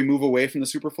before we move away from the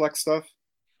Superflex stuff?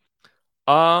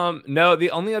 No,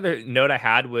 the only other note I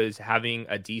had was having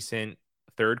a decent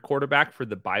 3rd quarterback for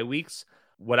the bye weeks.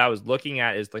 What I was looking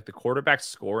at is like the quarterback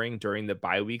scoring during the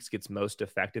bye weeks gets most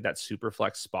affected, that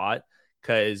Superflex spot.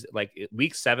 Because like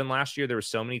week 7 last year, there were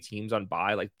so many teams on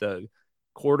bye. Like the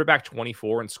quarterback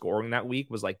 24 and scoring that week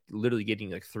was like literally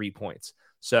getting like 3 points.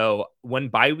 So when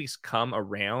bye weeks come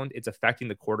around, it's affecting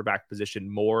the quarterback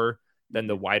position more than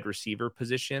the wide receiver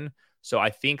position. So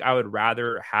I think I would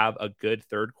rather have a good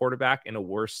 3rd quarterback and a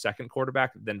worse 2nd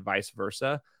quarterback than vice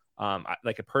versa.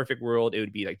 Like a perfect world, it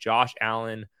would be like Josh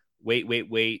Allen,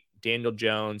 wait, Daniel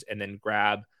Jones, and then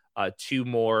grab 2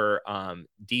 more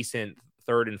decent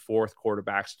 3rd and 4th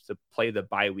quarterbacks to play the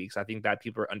bye weeks. I think that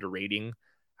people are underrating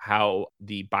how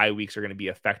the bye weeks are going to be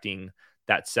affecting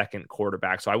that 2nd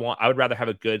quarterback. So I would rather have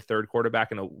a good 3rd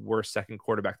quarterback and a worse 2nd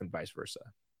quarterback than vice versa.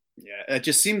 Yeah, it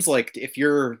just seems like if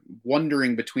you're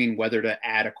wondering between whether to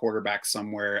add a quarterback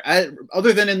somewhere,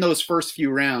 other than in those first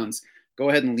few rounds, go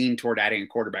ahead and lean toward adding a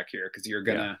quarterback here, because you're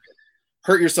going to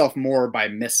hurt yourself more by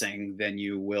missing than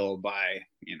you will by,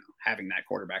 having that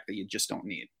quarterback that you just don't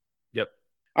need. Yep.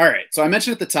 All right. So I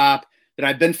mentioned at the top that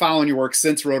I've been following your work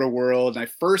since Roto World, and I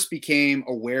first became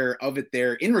aware of it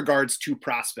there in regards to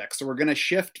prospects. So we're going to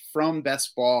shift from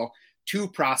best ball to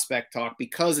prospect talk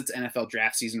because it's NFL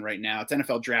draft season right now. It's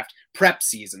NFL draft prep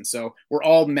season. So we're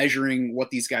all measuring what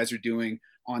these guys are doing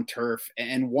on turf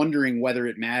and wondering whether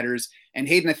it matters. And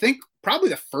Hayden, I think probably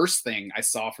the first thing I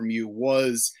saw from you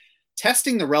was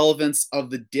testing the relevance of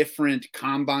the different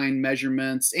combine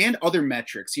measurements and other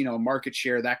metrics, market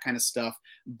share, that kind of stuff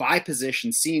by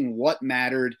position, seeing what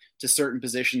mattered to certain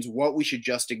positions, what we should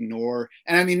just ignore.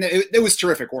 And I mean, it was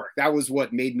terrific work. That was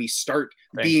what made me start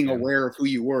being aware of who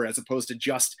you were, as opposed to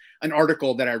just an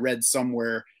article that I read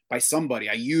somewhere by somebody.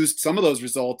 I used some of those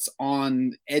results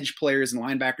on edge players and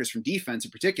linebackers from defense in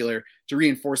particular to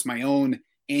reinforce my own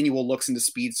annual looks into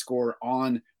speed score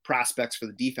on prospects for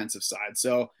the defensive side.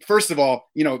 So first of all,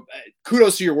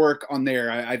 kudos to your work on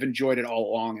there. I've enjoyed it all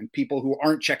along, and people who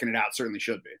aren't checking it out certainly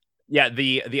should be. Yeah,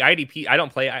 the IDP, I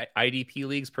don't play IDP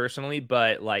leagues personally,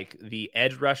 but like the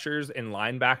edge rushers and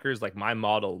linebackers, like my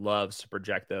model loves to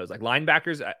project those. Like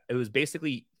linebackers, it was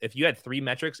basically, if you had three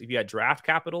metrics, if you had draft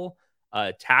capital,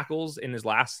 tackles in his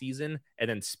last season, and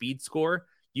then speed score,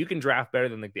 you can draft better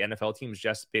than like the NFL teams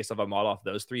just based off a model off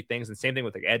those three things. And same thing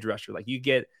with like edge rusher. Like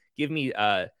give me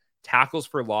tackles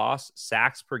for loss,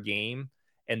 sacks per game,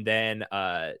 and then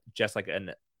just like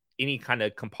any kind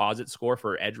of composite score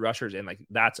for edge rushers, and like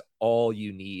that's all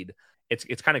you need.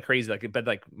 It's kind of crazy.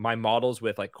 But my models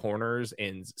with like corners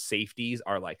and safeties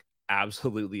are like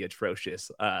absolutely atrocious.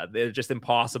 They're just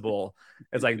impossible.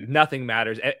 It's like nothing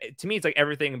matters. To me, it's like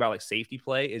everything about like safety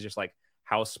play is just like,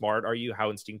 how smart are you?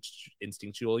 How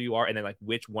instinctual you are? And then like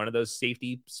which one of those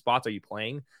safety spots are you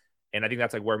playing? And I think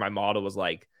that's like where my model was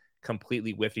like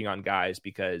completely whiffing on guys,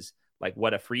 because like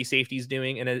what a free safety is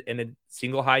doing in a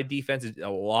single high defense is a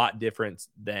lot different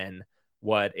than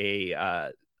what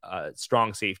a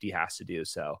strong safety has to do.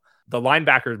 So the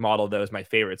linebackers model though is my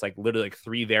favorite. It's like literally like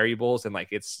three variables, and like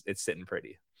it's sitting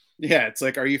pretty. Yeah, it's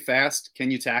like, are you fast? Can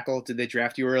you tackle? Did they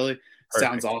draft you early? Perfect.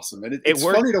 Sounds awesome. And it's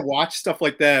funny to watch stuff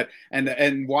like that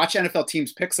and watch NFL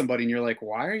teams pick somebody, and you're like,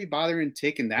 why are you bothering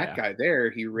taking that guy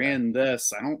there? He ran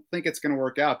this. I don't think it's going to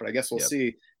work out, but I guess we'll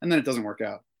see. And then it doesn't work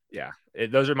out. Yeah,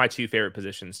 those are my two favorite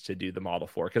positions to do the model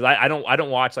for, because I don't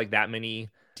watch like that many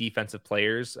defensive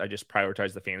players. I just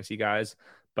prioritize the fantasy guys.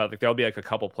 But like there'll be like a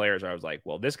couple players where I was like,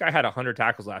 well, this guy had 100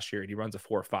 tackles last year and he runs a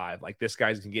 4.5. Like this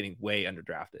guy's getting way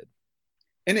underdrafted.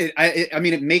 And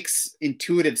it makes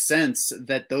intuitive sense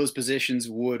that those positions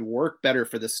would work better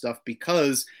for this stuff,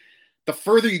 because the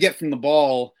further you get from the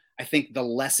ball, I think the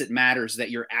less it matters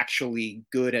that you're actually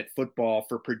good at football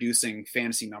for producing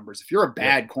fantasy numbers. If you're a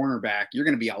bad cornerback, you're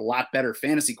going to be a lot better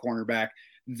fantasy cornerback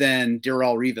than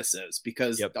Darrelle Revis is,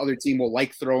 because the other team will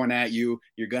like throwing at you.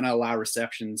 You're going to allow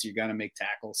receptions. You're going to make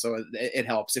tackles. So it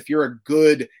helps. If you're a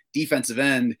good defensive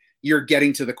end, you're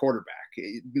getting to the quarterback.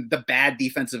 The bad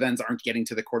defensive ends aren't getting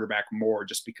to the quarterback more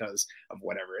just because of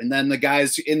whatever. And then the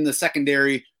guys in the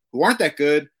secondary who aren't that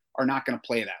good are not going to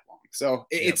play that long. So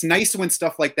it's nice when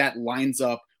stuff like that lines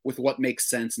up with what makes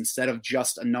sense, instead of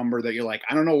just a number that you're like,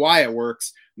 I don't know why it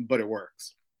works, but it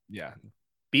works. Yeah.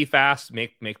 Be fast,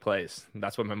 make plays.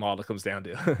 That's what my model comes down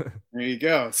to. There you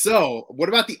go. So what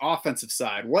about the offensive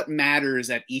side? What matters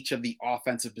at each of the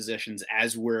offensive positions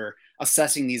as we're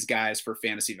assessing these guys for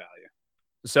fantasy value?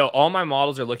 So all my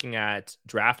models are looking at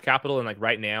draft capital. And like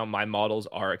right now, my models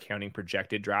are accounting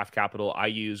projected draft capital. I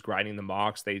use Grinding the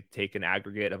Mocks. They take an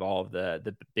aggregate of all of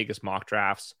the biggest mock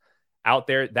drafts out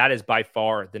there. That is by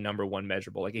far the number one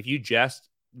measurable. Like if you just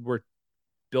were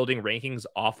building rankings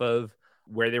off of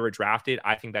where they were drafted,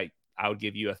 I think that I would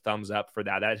give you a thumbs up for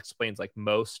that. That explains like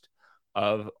most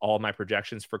of all my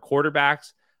projections. For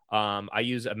quarterbacks, I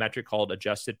use a metric called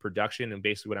adjusted production. And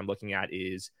basically what I'm looking at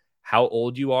is how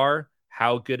old you are,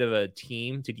 how good of a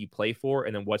team did you play for,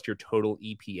 and then what's your total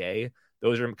EPA.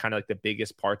 Those are kind of like the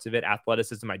biggest parts of it.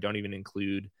 Athleticism, I don't even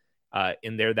include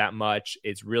in there that much.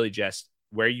 It's really just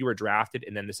where you were drafted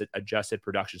and then this adjusted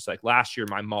production. So like last year,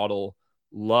 my model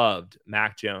loved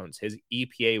Mac Jones. His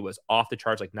EPA was off the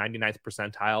charts, like 99th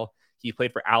percentile. He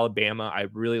played for Alabama. I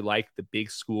really like the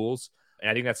big schools. And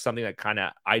I think that's something that kind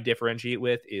of I differentiate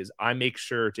with, is I make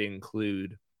sure to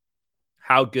include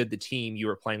how good the team you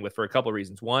were playing with for a couple of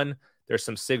reasons. One, there's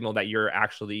some signal that you're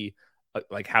actually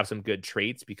like have some good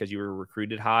traits because you were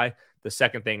recruited high. The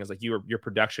second thing is like your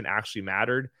production actually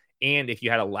mattered. And if you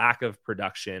had a lack of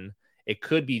production, it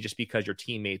could be just because your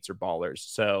teammates are ballers.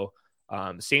 So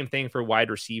same thing for wide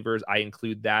receivers. I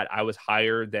include that. I was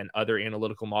higher than other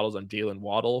analytical models on Jalen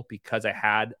Waddle because I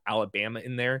had Alabama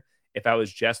in there. If I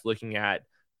was just looking at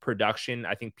production,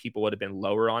 I think people would have been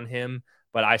lower on him,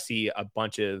 but I see a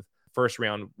bunch of first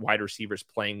round wide receivers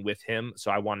playing with him.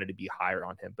 So I wanted to be higher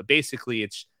on him, but basically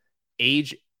it's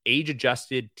age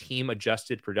adjusted, team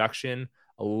adjusted production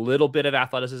a little bit of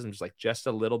athleticism, just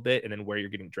a little bit, and then where you're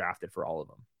getting drafted for all of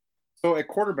them. So at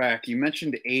quarterback, you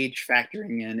mentioned age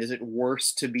factoring in. Is it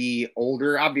worse to be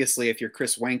older? Obviously, if you're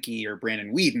Chris Wenke or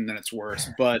Brandon Weeden, then it's worse.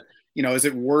 But, is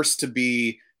it worse to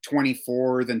be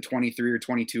 24 than 23 or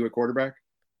 22 at quarterback?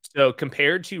 So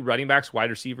compared to running backs, wide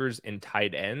receivers, and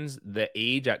tight ends, the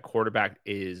age at quarterback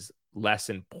is less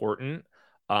important.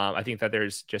 I think that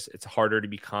it's harder to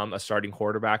become a starting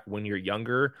quarterback when you're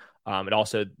younger. It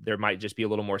also, there might just be a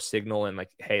little more signal and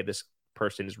like, hey, this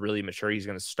person is really mature. He's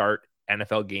going to start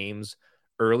NFL games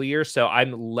earlier. So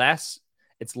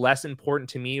it's less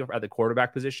important to me at the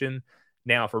quarterback position.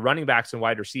 Now for running backs and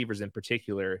wide receivers in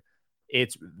particular,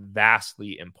 it's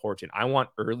vastly important. I want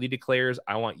early declares.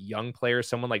 I want young players.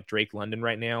 Someone like Drake London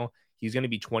right now, he's going to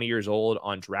be 20 years old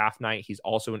on draft night. He's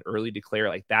also an early declare.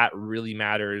 Like that really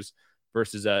matters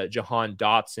versus Jahan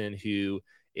Dotson, who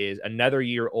is another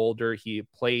year older. He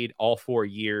played all 4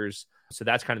 years. So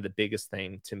that's kind of the biggest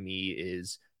thing to me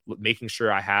is making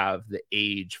sure I have the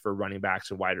age for running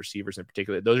backs and wide receivers in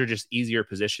particular. Those are just easier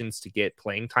positions to get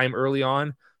playing time early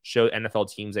on, show NFL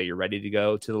teams that you're ready to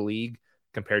go to the league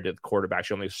compared to the quarterbacks.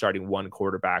 You're only starting one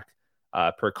quarterback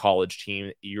per college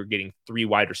team. You're getting 3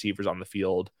 wide receivers on the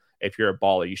field. If you're a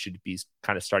baller, you should be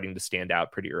kind of starting to stand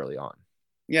out pretty early on.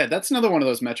 Yeah, that's another one of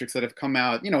those metrics that have come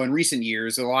out, in recent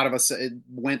years. A lot of us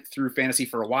went through fantasy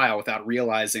for a while without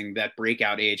realizing that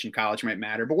breakout age in college might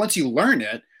matter. But once you learn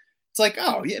it, it's like,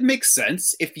 oh, it makes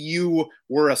sense. If you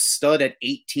were a stud at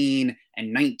 18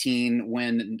 and 19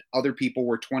 when other people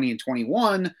were 20 and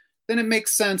 21, then it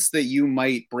makes sense that you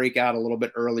might break out a little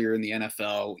bit earlier in the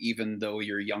NFL, even though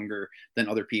you're younger than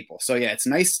other people. So yeah, it's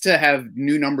nice to have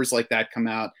new numbers like that come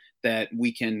out that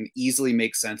we can easily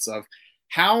make sense of.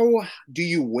 How do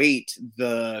you weight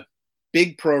the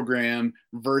big program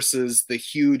versus the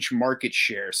huge market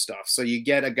share stuff? So you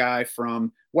get a guy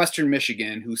from Western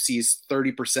Michigan who sees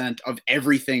 30% of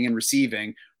everything in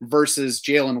receiving versus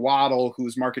Jalen Waddle,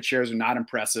 whose market shares are not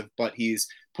impressive, but he's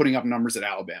putting up numbers at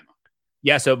Alabama.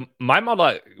 Yeah, so my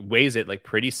model weighs it like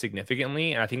pretty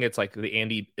significantly, and I think it's like the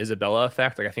Andy Isabella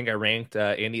effect. Like I think I ranked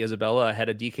Andy Isabella ahead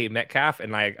of DK Metcalf,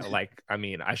 and I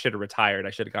should have retired. I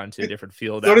should have gone to a different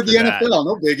field. So did the NFL,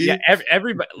 no biggie. Yeah,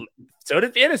 everybody. So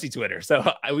did fantasy Twitter. So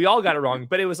we all got it wrong,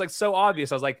 but it was like so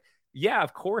obvious. I was like, yeah,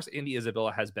 of course, Andy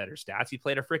Isabella has better stats. He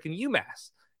played a freaking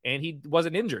UMass, and he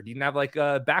wasn't injured. He didn't have like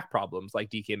back problems like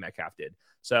DK Metcalf did.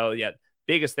 So yeah,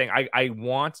 biggest thing I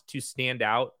want to stand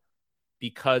out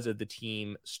because of the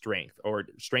team strength or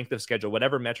strength of schedule,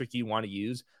 whatever metric you want to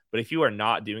use. But if you are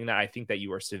not doing that, I think that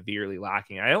you are severely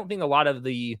lacking. I don't think a lot of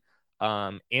the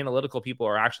analytical people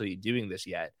are actually doing this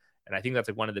yet. And I think that's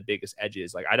like one of the biggest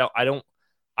edges. Like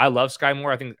I love Sky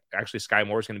Moore. I think actually Sky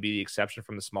Moore is going to be the exception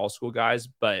from the small school guys,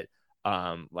 but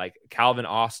like Calvin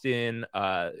Austin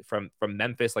from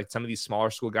Memphis, like some of these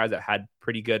smaller school guys that had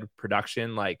pretty good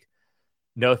production, like,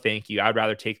 no, thank you. I'd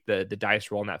rather take the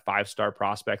dice roll on that 5-star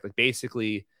prospect. Like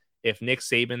basically, if Nick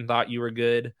Saban thought you were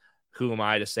good, who am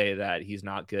I to say that he's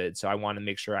not good? So I want to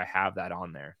make sure I have that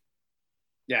on there.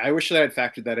 Yeah, I wish that I had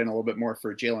factored that in a little bit more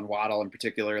for Jalen Waddle in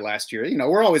particular last year.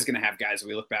 We're always going to have guys that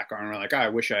we look back on and we're like, oh, I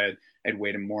wish I had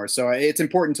weighed him more. So it's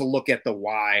important to look at the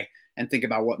why and think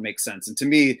about what makes sense. And to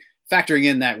me, factoring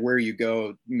in that where you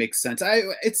go makes sense. I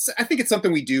think it's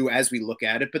something we do as we look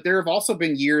at it, but there have also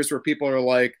been years where people are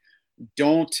like,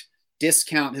 don't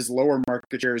discount his lower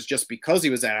market shares just because he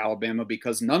was at Alabama,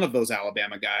 because none of those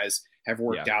Alabama guys have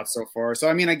worked out so far. So,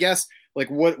 I mean, I guess like,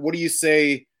 what do you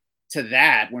say to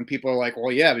that when people are like,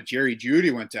 well, yeah, but Jerry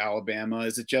Jeudy went to Alabama?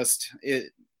 Is it just,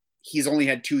 he's only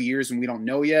had 2 years and we don't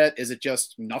know yet? Is it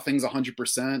just nothing's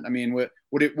 100%? I mean,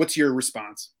 what's your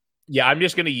response? Yeah, I'm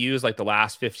just going to use like the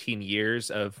last 15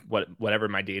 years of whatever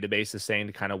my database is saying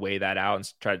to kind of weigh that out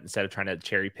and instead of trying to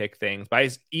cherry pick things.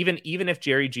 But even if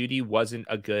Jerry Jeudy wasn't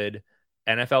a good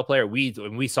NFL player,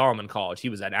 when we saw him in college, he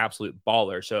was an absolute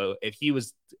baller. So if he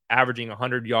was averaging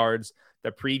 100 yards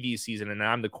the previous season and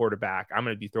I'm the quarterback, I'm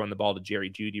going to be throwing the ball to Jerry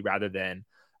Jeudy rather than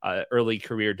early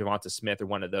career Devonta Smith or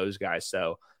one of those guys.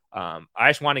 So I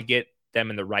just want to get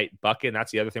them in the right bucket. And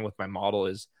that's the other thing with my model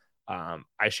is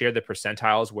I share the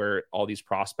percentiles where all these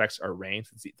prospects are ranked.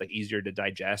 It's like easier to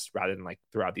digest rather than like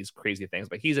throughout these crazy things.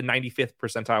 Like he's a 95th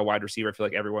percentile wide receiver. I feel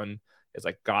like everyone is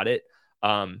like, got it.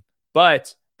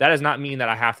 But that does not mean that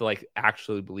I have to like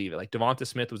actually believe it. Like Devonta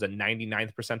Smith was a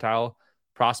 99th percentile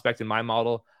prospect in my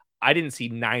model. I didn't see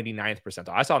 99th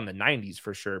percentile. I saw in the 90s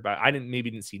for sure, but I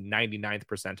didn't see 99th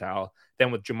percentile.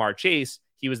 Then with Jamar Chase,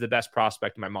 he was the best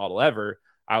prospect in my model ever.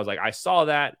 I was like, I saw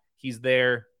that. He's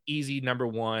there. Easy number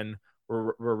one.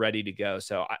 We're ready to go.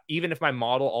 So even if my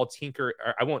model,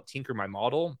 I won't tinker my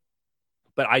model,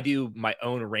 but I do my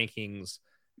own rankings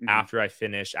after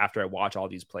I watch all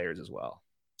these players as well.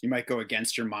 You might go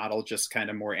against your model just kind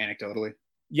of more anecdotally.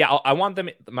 Yeah, I want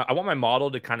my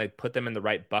model to kind of put them in the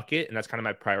right bucket. And that's kind of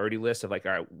my priority list of like,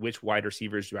 all right, which wide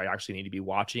receivers do I actually need to be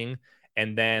watching?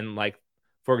 And then like,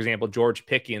 for example, George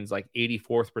Pickens, like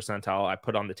 84th percentile, I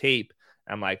put on the tape.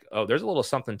 I'm like, oh, there's a little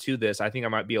something to this. I think I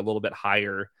might be a little bit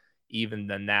higher even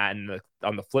than that. And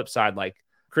on the flip side, like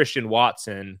Christian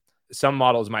Watson, some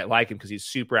models might like him because he's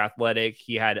super athletic.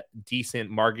 He had decent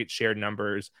market share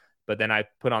numbers. But then I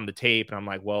put on the tape and I'm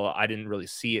like, well, I didn't really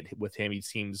see it with him. He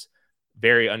seems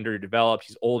very underdeveloped.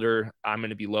 He's older. I'm going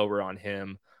to be lower on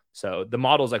him. So the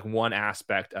model is like one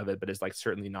aspect of it, but it's like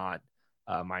certainly not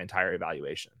my entire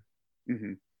evaluation.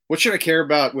 Mm-hmm. What should I care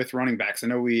about with running backs? I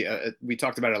know we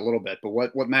talked about it a little bit, but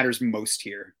what matters most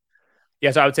here?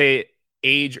 Yeah, so I would say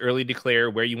age, early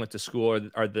declare, where you went to school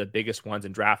are the biggest ones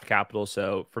in draft capital.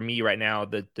 So for me right now,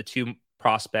 the two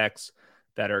prospects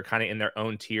that are kind of in their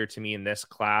own tier to me in this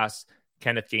class,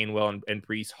 Kenneth Gainwell and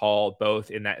Breece Hall, both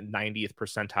in that 90th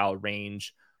percentile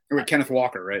range. Kenneth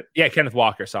Walker, right? Yeah, Kenneth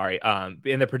Walker, sorry. And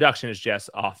the production is just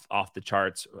off the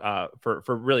charts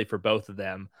for both of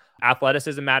them.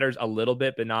 Athleticism matters a little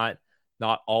bit, but not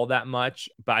all that much.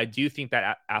 But I do think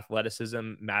that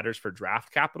athleticism matters for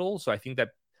draft capital. So I think that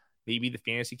maybe the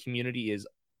fantasy community is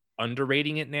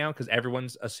underrating it now because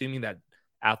everyone's assuming that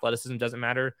athleticism doesn't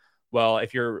matter. Well,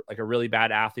 if you're like a really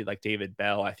bad athlete like David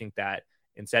Bell, I think that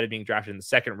instead of being drafted in the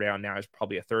second round, now is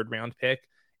probably a third round pick.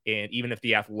 And even if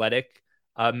the athletic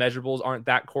measurables aren't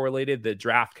that correlated, the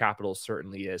draft capital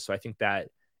certainly is. So I think that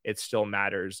it still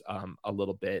matters a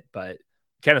little bit. But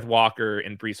Kenneth Walker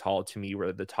and Breece Hall to me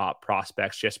were the top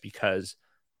prospects just because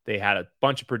they had a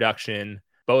bunch of production,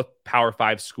 both Power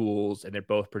 5 schools, and they're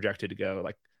both projected to go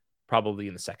like probably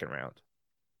in the second round.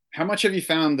 How much have you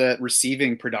found that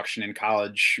receiving production in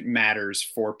college matters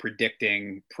for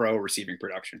predicting pro receiving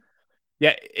production?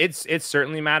 Yeah, it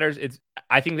certainly matters.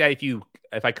 I think that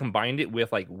if I combined it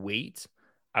with like weight,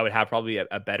 I would have probably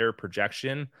a better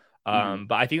projection. But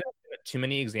I think that's too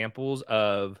many examples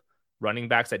of running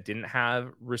backs that didn't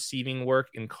have receiving work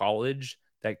in college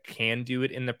that can do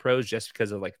it in the pros just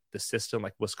because of like the system,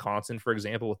 like Wisconsin, for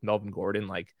example, with Melvin Gordon,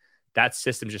 like that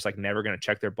system's just like never going to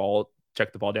check the ball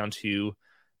down to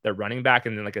their running back.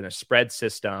 And then like in a spread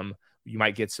system, you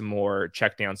might get some more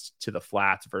checkdowns to the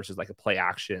flats versus like a play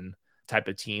action type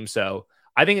of team. So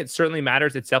I think it certainly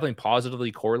matters. It's definitely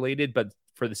positively correlated, but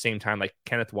for the same time, like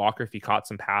Kenneth Walker, if he caught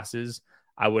some passes,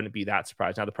 I wouldn't be that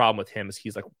surprised. Now, the problem with him is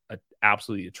he's like an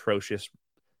absolutely atrocious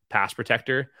pass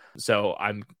protector. So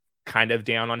I'm kind of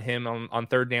down on him on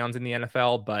third downs in the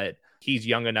NFL, but he's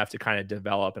young enough to kind of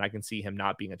develop, and I can see him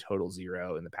not being a total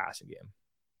zero in the passing game.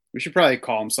 We should probably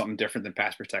call him something different than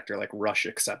pass protector, like rush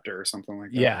acceptor or something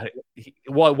like that. Yeah.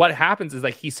 Well, what happens is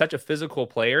like he's such a physical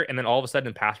player, and then all of a sudden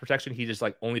in pass protection, he just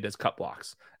like only does cut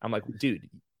blocks. I'm like, dude,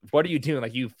 what are you doing?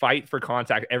 Like you fight for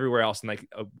contact everywhere else, and like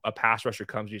a pass rusher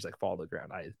comes, you just like fall to the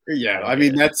ground. I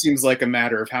mean, that seems like a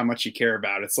matter of how much you care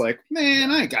about. It's like,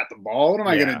 man, I got the ball. What am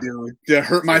I going to do? To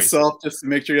hurt myself just to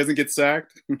make sure he doesn't get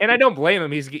sacked? And I don't blame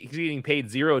him. He's getting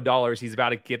paid $0. He's about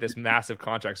to get this massive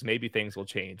contract. So maybe things will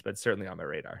change, but certainly on my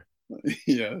radar.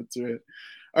 Yeah, that's right.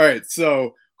 All right.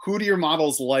 So who do your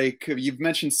models like? You've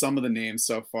mentioned some of the names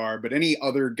so far, but any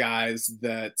other guys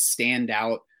that stand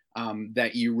out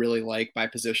that you really like by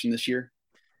position this year?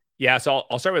 Yeah, so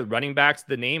I'll start with running backs.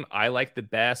 The name I like the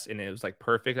best, and it was like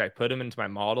perfect. I put him into my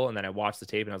model, and then I watched the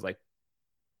tape, and I was like,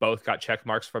 both got check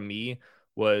marks from me,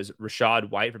 was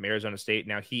Rachaad White from Arizona State.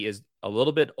 Now, he is a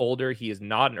little bit older. He is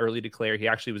not an early declare. He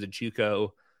actually was a JUCO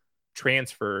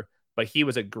transfer, but he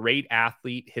was a great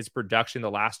athlete. His production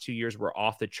the last 2 years were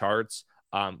off the charts.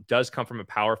 Does come from a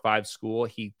Power 5 school.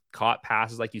 He caught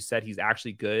passes, like you said. He's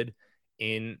actually good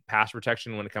in pass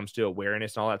protection when it comes to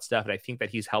awareness and all that stuff. And I think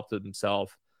that he's helped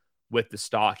himself with the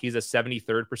stock. He's a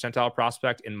 73rd percentile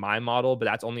prospect in my model, but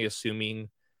that's only assuming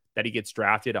that he gets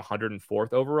drafted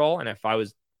 104th overall. And if I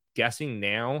was guessing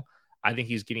now, I think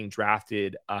he's getting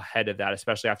drafted ahead of that,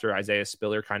 especially after Isaiah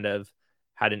Spiller kind of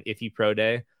had an iffy pro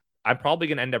day. I'm probably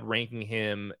going to end up ranking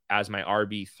him as my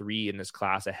RB3 in this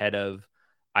class ahead of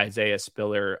Isaiah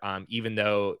Spiller. Even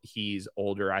though he's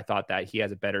older, I thought that he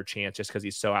has a better chance just because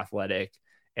he's so athletic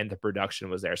and the production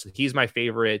was there. So he's my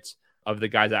favorite of the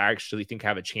guys I actually think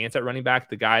have a chance at running back.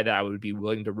 The guy that I would be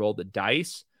willing to roll the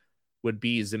dice would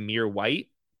be Zamir White.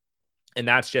 And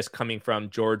that's just coming from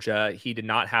Georgia. He did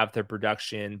not have the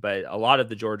production, but a lot of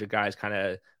the Georgia guys kind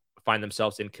of find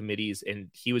themselves in committees, and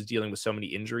he was dealing with so many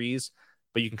injuries,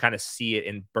 but you can kind of see it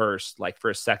in bursts. Like for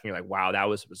a second, you're like, wow, that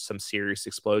was some serious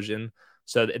explosion.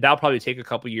 So that'll probably take a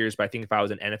couple years, but I think if I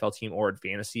was an NFL team or in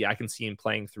fantasy, I can see him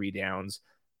playing 3 downs,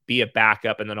 be a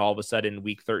backup. And then all of a sudden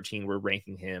week 13, we're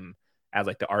ranking him as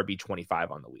like the RB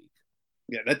 25 on the week.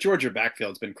 Yeah, that Georgia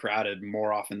backfield's been crowded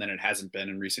more often than it hasn't been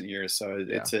in recent years. So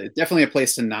it's definitely a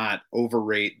place to not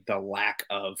overrate the lack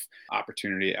of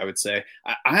opportunity, I would say.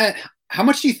 How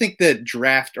much do you think that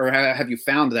draft, or have you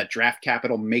found that draft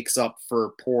capital makes up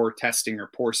for poor testing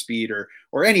or poor speed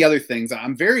or any other things?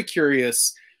 I'm very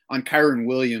curious on Kyren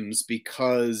Williams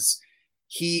because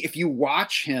if you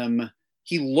watch him,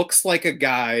 he looks like a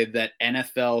guy that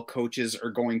NFL coaches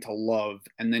are going to love,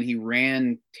 and then he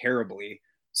ran terribly.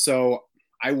 So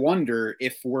I wonder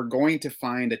if we're going to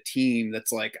find a team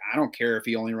that's like, I don't care if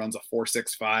he only runs a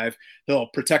 4.65. He'll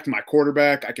protect my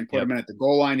quarterback. I can put him in at the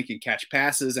goal line. He can catch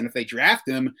passes. And if they draft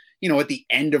him, at the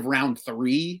end of round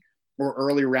 3 or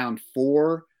early round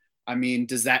 4, I mean,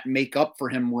 does that make up for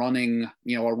him running,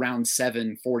 a round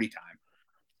 7 40 time?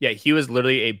 Yeah, he was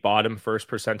literally a bottom first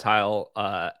percentile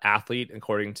athlete,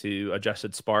 according to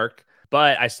Adjusted Spark.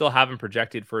 But I still have him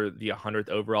projected for the 100th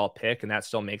overall pick, and that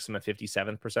still makes him a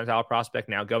 57th percentile prospect.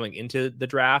 Now, going into the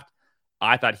draft,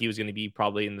 I thought he was going to be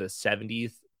probably in the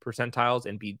 70th percentiles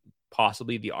and be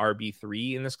possibly the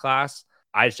RB3 in this class.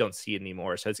 I just don't see it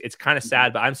anymore. So it's kind of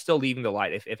sad, but I'm still leaving the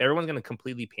light. If everyone's going to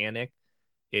completely panic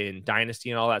in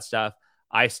Dynasty and all that stuff,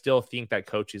 I still think that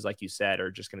coaches, like you said,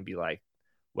 are just going to be like,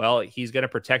 well, he's going to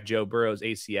protect Joe Burrow's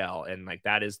ACL, and like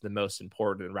that is the most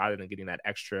important rather than getting that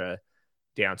extra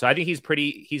down. So I think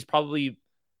he's probably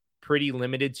pretty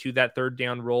limited to that third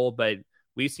down role, but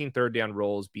we've seen third down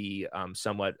roles be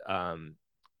somewhat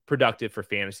productive for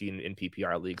fantasy in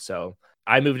PPR leagues. So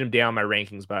I moved him down my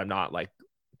rankings, but I'm not like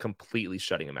completely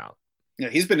shutting him out. Yeah,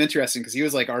 he's been interesting because he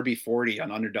was like RB 40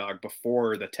 on Underdog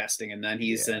before the testing, and then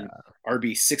he's in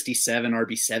RB 67,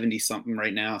 RB 70 something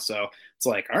right now. So it's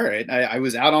like, all right, I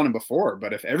was out on him before,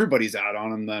 but if everybody's out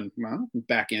on him, then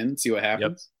back in, see what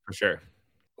happens. Yep, for sure.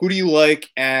 Who do you like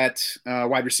at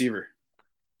wide receiver?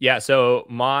 Yeah, so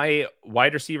my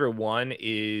wide receiver 1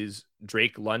 is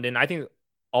Drake London. I think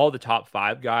all the top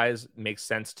 5 guys make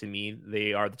sense to me.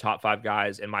 They are the top 5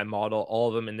 guys in my model, all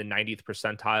of them in the 90th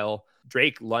percentile.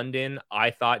 Drake London, I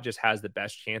thought, just has the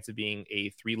best chance of being a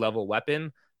 3-level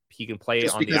weapon. He can play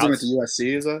just on the outside. Because he went to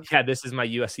USC, is that? Yeah, this is my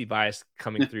USC bias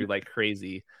coming through like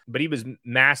crazy. But he was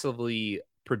massively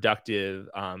productive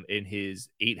in his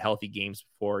 8 healthy games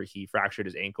before he fractured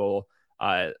his ankle.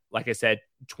 Like I said,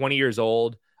 20 years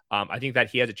old. I think that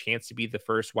he has a chance to be the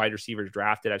first wide receiver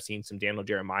drafted. I've seen some Daniel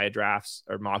Jeremiah drafts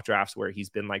or mock drafts where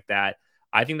he's been like that.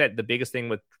 I think that the biggest thing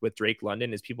with Drake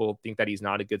London is people think that he's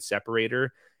not a good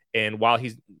separator. And while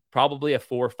he's probably a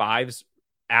 4.5s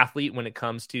athlete when it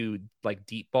comes to like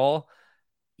deep ball,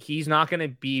 he's not going to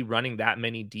be running that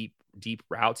many deep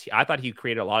routes. I thought he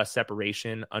created a lot of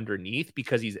separation underneath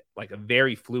because he's like a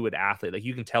very fluid athlete. Like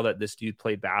you can tell that this dude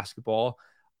played basketball.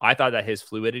 I thought that his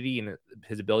fluidity and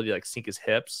his ability to like sink his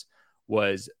hips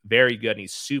was very good. And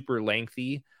he's super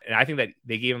lengthy. And I think that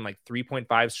they gave him like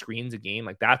 3.5 screens a game.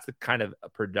 Like that's the kind of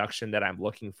production that I'm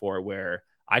looking for, where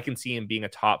I can see him being a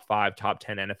top 5, top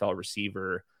 10 NFL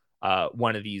receiver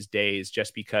one of these days,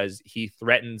 just because he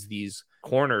threatens these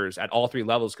corners at all 3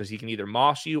 levels, because he can either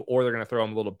moss you or they're going to throw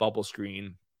him a little bubble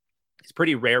screen. He's a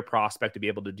pretty rare prospect to be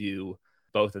able to do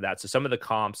both of that. So some of the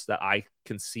comps that I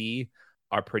can see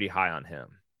are pretty high on him.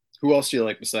 Who else do you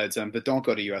like besides him? But don't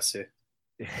go to USC.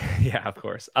 Yeah, of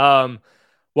course. Well,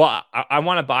 I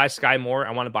want to buy Sky Moore.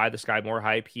 I want to buy the Sky Moore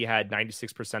hype. He had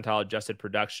 96 percentile adjusted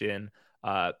production,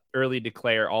 early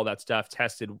declare, all that stuff,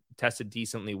 tested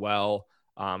decently well.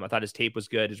 I thought his tape was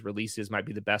good. His releases might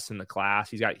be the best in the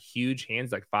class. He's got huge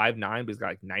hands, like 5'9", but he's got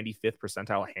like 95th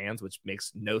percentile hands, which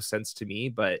makes no sense to me,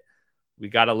 but we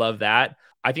got to love that.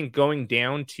 I think going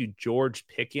down to George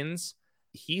Pickens,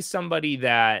 he's somebody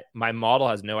that my model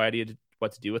has no idea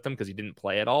what to do with him because he didn't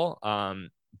play at all.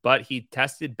 But he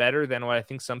tested better than what I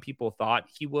think some people thought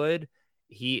he would.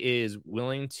 He is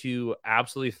willing to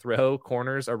absolutely throw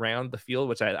corners around the field,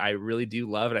 which I really do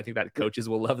love. And I think that coaches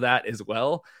will love that as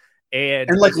well. And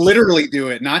like literally do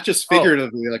it, not just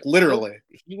figuratively, like literally.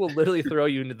 He will literally throw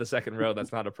you into the second row.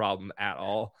 That's not a problem at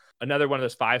all. Another one of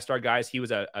those 5-star guys. He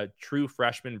was a true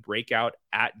freshman breakout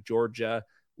at Georgia,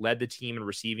 led the team in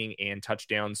receiving and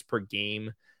touchdowns per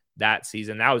game that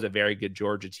season. That was a very good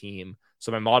Georgia team.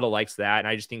 So my model likes that. And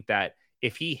I just think that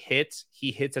if he hits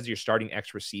as your starting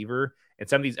X receiver. And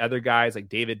some of these other guys like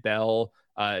David Bell,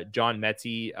 John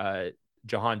Metsy,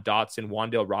 Jahan Dotson,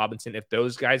 Wan'Dale Robinson, if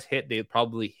those guys hit, they'd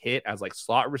probably hit as like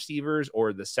slot receivers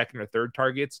or the second or third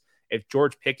targets. If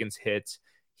George Pickens hits,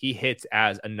 he hits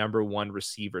as a number 1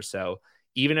 receiver. So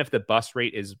even if the bust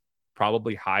rate is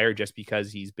probably higher just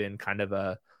because he's been kind of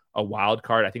a wild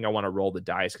card, I think I want to roll the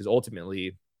dice because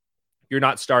ultimately you're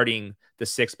not starting the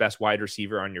 6th best wide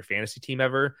receiver on your fantasy team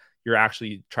ever. You're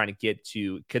actually trying to get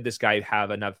to, could this guy have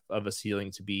enough of a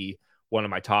ceiling to be one of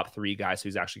my top 3 guys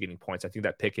who's actually getting points? I think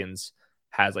that Pickens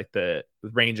has like the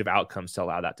range of outcomes to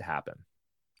allow that to happen.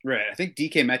 Right. I think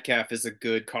DK Metcalf is a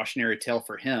good cautionary tale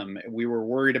for him. We were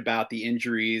worried about the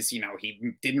injuries. He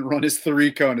didn't run his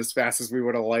 3 cone as fast as we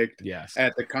would have liked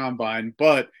at the combine,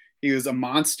 but he was a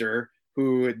monster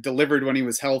who delivered when he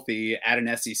was healthy at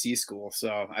an SEC school.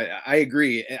 So I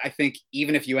agree. I think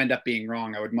even if you end up being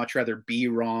wrong, I would much rather be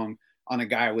wrong on a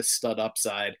guy with stud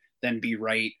upside than be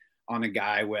right on a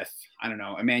guy with, I don't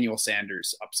know, Emmanuel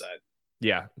Sanders upside.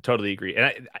 Yeah, totally agree.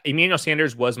 And Emmanuel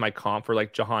Sanders was my comp for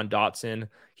like Jahan Dotson.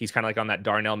 He's kind of like on that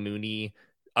Darnell Mooney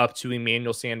up to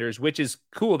Emmanuel Sanders, which is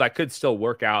cool. That could still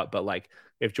work out. But like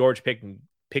if George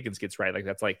Pickens gets right, like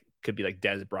that's like could be like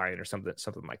Dez Bryant or something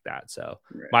like that. So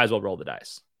might as well roll the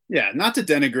dice. Yeah, not to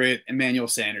denigrate Emmanuel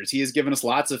Sanders. He has given us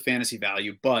lots of fantasy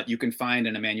value, but you can find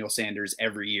an Emmanuel Sanders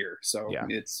every year. So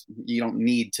you don't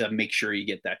need to make sure you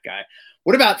get that guy.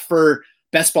 What about for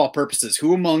best ball purposes?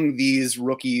 Who among these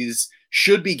rookies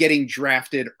should be getting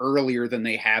drafted earlier than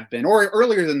they have been, or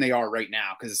earlier than they are right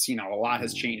now? Because, a lot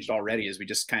has changed already, as we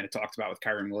just kind of talked about with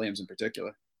Kyren Williams in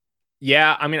particular.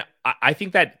 Yeah, I mean, I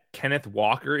think that Kenneth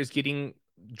Walker is getting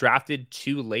drafted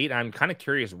too late. I'm kind of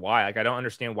curious why. Like, I don't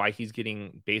understand why he's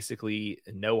getting basically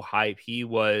no hype. He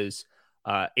was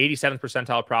 87th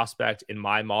percentile prospect in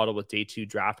my model with day 2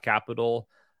 draft capital.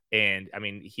 And I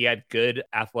mean, he had good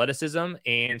athleticism,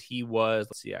 and he was,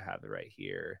 let's see, I have it right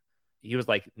here. He was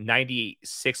like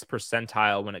 96th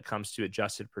percentile when it comes to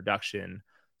adjusted production.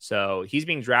 So he's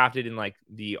being drafted in like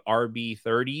the RB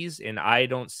 30s, and I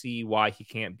don't see why he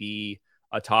can't be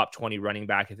a top 20 running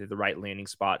back if the right landing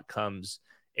spot comes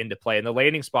into play. And the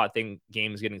landing spot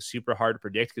game is getting super hard to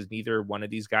predict because neither one of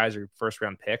these guys are first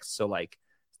round picks. So like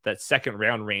that second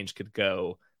round range could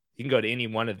go, you can go to any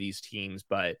one of these teams.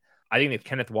 But I think if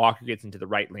Kenneth Walker gets into the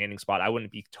right landing spot, I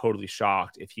wouldn't be totally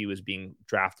shocked if he was being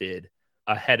drafted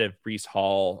ahead of Breece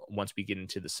Hall once we get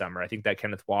into the summer. I think that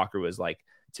Kenneth Walker was like,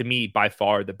 to me, by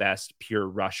far the best pure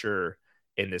rusher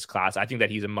in this class. I think that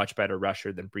he's a much better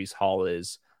rusher than Breece Hall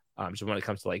is, just when it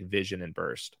comes to like vision and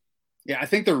burst. Yeah, I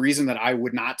think the reason that I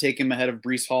would not take him ahead of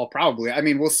Breece Hall, probably, I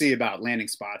mean, we'll see about landing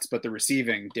spots, but the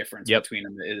receiving difference between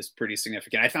them is pretty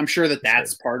significant. I'm sure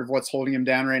that's part of what's holding him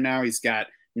down right now. He's got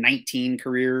 19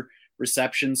 career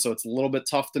receptions, so it's a little bit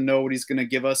tough to know what he's going to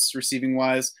give us receiving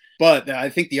wise. But I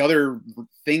think the other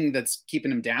thing that's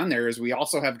keeping him down there is we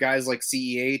also have guys like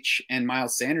CEH and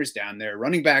Miles Sanders down there.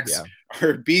 Running backs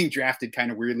are being drafted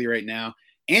kind of weirdly right now.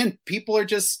 And people are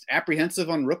just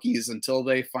apprehensive on rookies until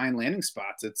they find landing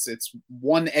spots. It's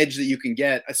one edge that you can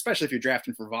get, especially if you're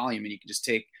drafting for volume and you can just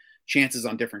take chances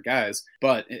on different guys.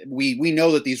 But we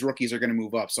know that these rookies are going to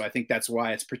move up. So I think that's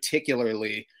why it's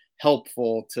particularly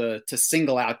helpful to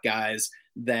single out guys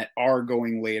that are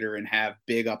going later and have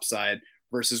big upside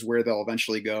versus where they'll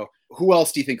eventually go. Who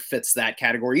else do you think fits that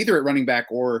category, either at running back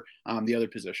or the other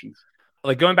positions?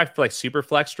 Like going back to like super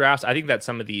flex drafts, I think that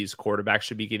some of these quarterbacks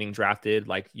should be getting drafted.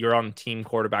 Like you're on team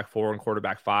quarterback 4 and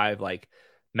quarterback 5, like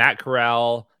Matt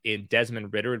Corral and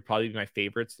Desmond Ridder would probably be my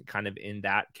favorites kind of in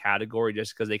that category,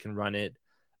 just because they can run it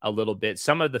a little bit.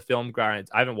 Some of the film guys,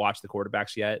 I haven't watched the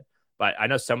quarterbacks yet, but I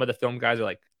know some of the film guys are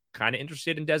like kind of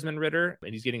interested in Desmond Ridder,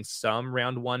 and he's getting some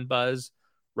round 1 buzz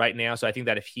right now. So I think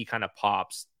that if he kind of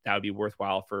pops, that would be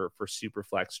worthwhile for super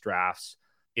flex drafts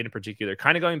in particular.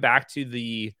 Kind of going back to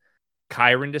the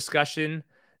Kyren discussion,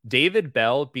 David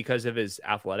Bell, because of his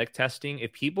athletic testing,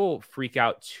 if people freak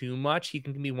out too much, he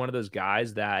can be one of those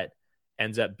guys that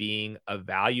ends up being a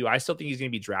value. I still think he's going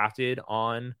to be drafted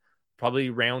on probably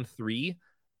round 3.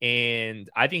 And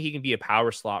I think he can be a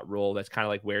power slot role. That's kind of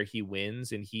like where he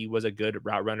wins. And he was a good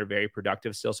route runner, very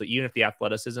productive still. So even if the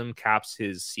athleticism caps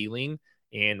his ceiling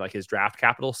and like his draft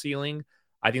capital ceiling,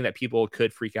 I think that people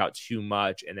could freak out too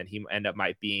much. And then he end up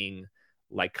might being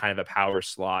like kind of a power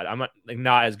slot. I'm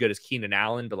not as good as Keenan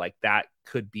Allen, but like that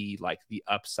could be like the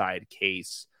upside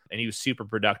case. And he was super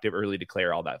productive, early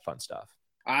declare, all that fun stuff.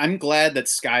 I'm glad that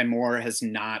Sky Moore has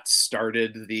not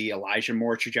started the Elijah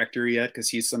Moore trajectory yet, because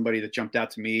he's somebody that jumped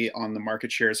out to me on the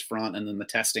market shares front, and then the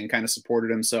testing kind of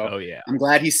supported him. So I'm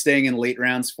glad he's staying in late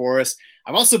rounds for us.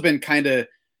 I've also been kind of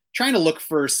trying to look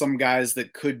for some guys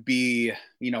that could be,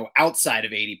 outside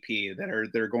of ADP that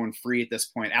are going free at this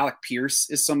point. Alec Pierce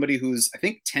is somebody who's, I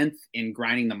think, 10th in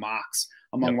grinding the mocks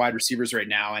among wide receivers right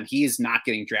now, and he's not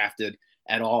getting drafted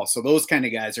at all. So those kind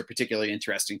of guys are particularly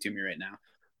interesting to me right now.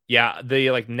 Yeah,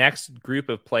 the next group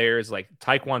of players like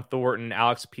Tyquan Thornton,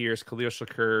 Alex Pierce, Khalil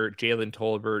Shakur, Jalen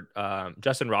Tolbert,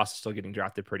 Justin Ross is still getting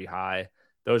drafted pretty high.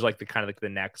 those are like the kind of like the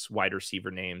next wide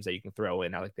receiver names that you can throw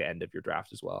in at like the end of your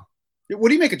draft as well. What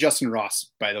do you make of Justin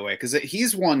Ross, by the way? Because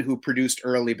he's one who produced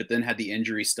early, but then had the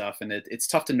injury stuff, and it's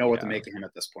tough to know what to make of him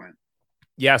at this point.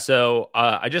 Yeah, so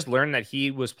I just learned that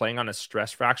he was playing on a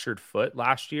stress fractured foot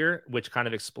last year, which kind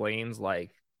of explains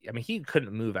like, I mean, he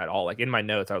couldn't move at all. Like in my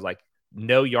notes, I was like,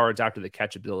 no yards after the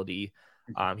catch ability.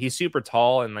 He's super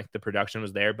tall and like the production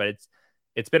was there, but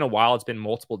it's been a while. It's been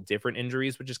multiple different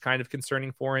injuries, which is kind of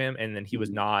concerning for him. And then he was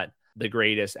not the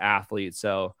greatest athlete.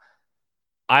 So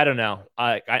I don't know.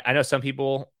 I know some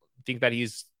people think that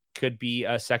could be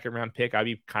a second round pick. I'd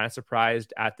be kind of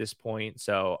surprised at this point.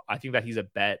 So I think that he's a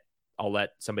bet I'll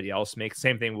let somebody else make.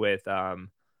 Same thing with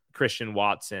Christian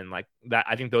Watson. Like that,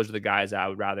 I think those are the guys I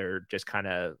would rather just kind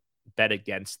of bet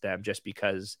against them just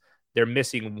because they're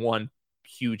missing one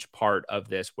huge part of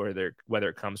this, whether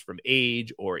it comes from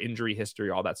age or injury history,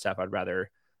 all that stuff. I'd rather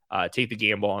take the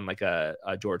gamble on like a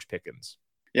George Pickens.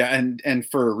 Yeah, and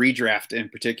for a redraft in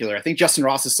particular, I think Justin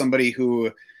Ross is somebody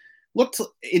who looked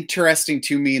interesting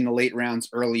to me in the late rounds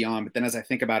early on, but then as I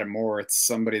think about it more, it's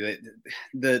somebody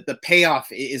that the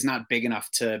payoff is not big enough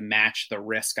to match the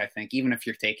risk, I think, even if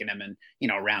you're taking him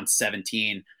in, round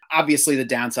 17. Obviously, the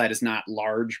downside is not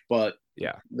large, but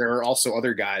yeah, there are also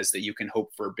other guys that you can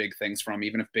hope for big things from,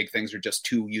 even if big things are just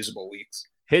 2 usable weeks.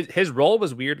 His role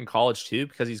was weird in college too,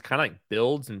 because he's kind of like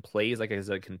builds and plays like as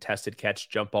a contested catch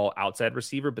jump ball outside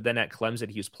receiver. But then at Clemson,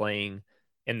 he was playing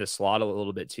in the slot a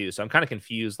little bit too. So I'm kind of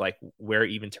confused, like where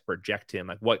even to project him,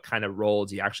 like what kind of role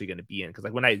is he actually going to be in? Cause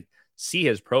like when I see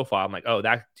his profile, I'm like, oh,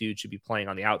 that dude should be playing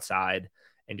on the outside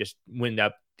and just wind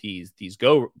up these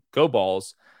go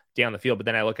balls down the field. But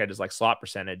then I look at his like slot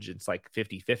percentage, it's like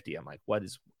 50-50. I'm like,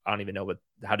 I don't even know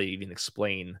how to even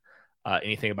explain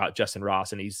anything about Justin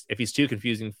Ross. And if he's too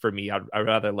confusing for me, I'd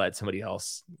rather let somebody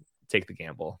else take the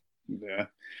gamble. Yeah.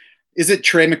 Is it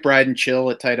Trey McBride and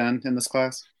Chill at tight end in this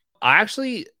class? I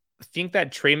actually think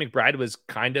that Trey McBride was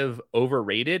kind of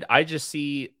overrated. I just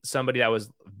see somebody that was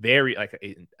very like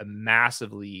a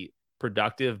massively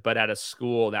productive, but at a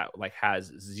school that like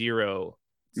has zero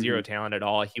talent at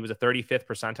all. He was a 35th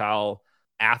percentile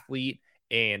athlete,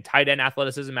 and tight end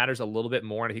athleticism matters a little bit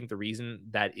more. And I think the reason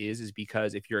that is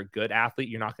because if you're a good athlete,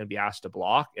 you're not going to be asked to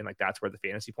block. And like, that's where the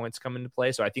fantasy points come into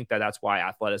play. So I think that's why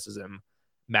athleticism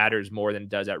matters more than it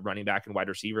does at running back and wide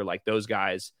receiver. Like those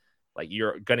guys, like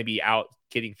you're going to be out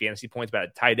getting fantasy points, but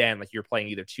at tight end, like you're playing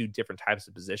either 2 different types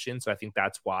of positions. So I think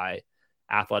that's why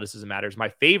athleticism matters. My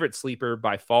favorite sleeper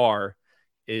by far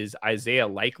is Isaiah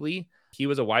Likely. He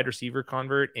was a wide receiver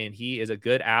convert, and he is a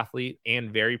good athlete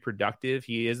and very productive.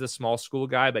 He is a small school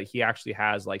guy, but he actually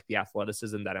has like the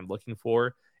athleticism that I'm looking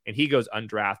for, and he goes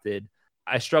undrafted.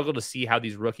 I struggle to see how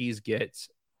these rookies get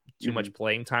too much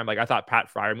playing time. Like I thought Pat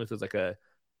Freiermuth was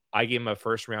I gave him a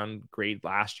first round grade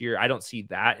last year. I don't see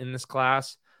that in this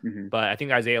class, but I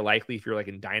think Isaiah Likely, if you're like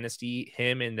in Dynasty,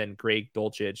 him and then Greg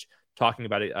Dulcich, talking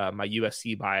about it, my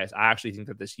USC bias, I actually think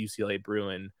that this UCLA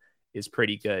Bruin is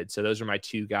pretty good. So those are my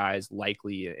 2 guys,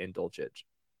 Likely and Dulcich.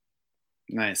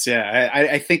 Nice. Yeah.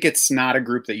 I think it's not a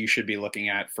group that you should be looking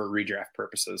at for redraft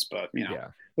purposes, but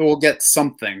we'll get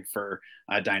something for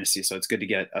Dynasty. So it's good to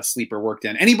get a sleeper worked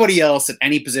in. Anybody else at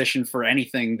any position for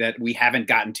anything that we haven't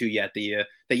gotten to yet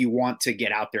that you want to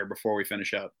get out there before we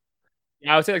finish up?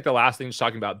 Yeah, I would say like the last thing, just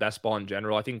talking about best ball in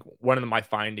general. I think one of my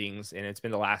findings, and it's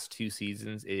been the last 2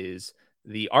 seasons, is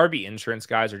the RB insurance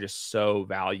guys are just so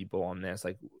valuable on this.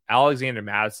 Like Alexander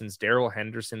Madison's, Darrell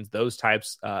Henderson's, those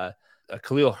types,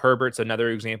 Khalil Herbert's another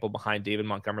example behind David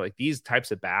Montgomery. Like these types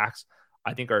of backs,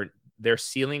 I think their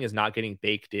ceiling is not getting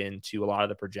baked into a lot of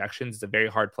the projections. It's a very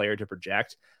hard player to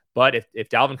project. But if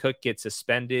Dalvin Cook gets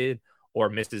suspended or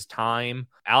misses time,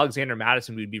 Alexander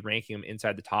Madison, we'd be ranking him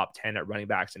inside the top 10 at running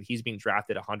backs, and he's being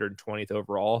drafted 120th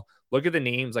overall. Look at the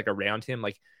names like around him.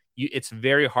 Like it's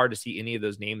very hard to see any of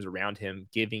those names around him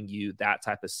giving you that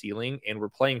type of ceiling. And we're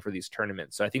playing for these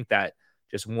tournaments. So I think that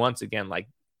just once again, like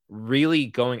really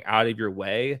going out of your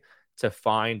way to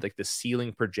find like the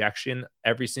ceiling projection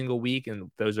every single week.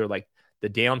 And those are like the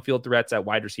downfield threats at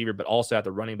wide receiver, but also at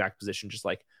the running back position, just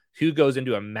like who goes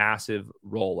into a massive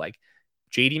role. Like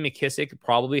JD McKissick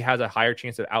probably has a higher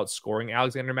chance of outscoring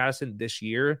Alexander Madison this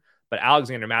year, but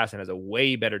Alexander Madison has a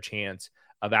way better chance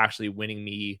of actually winning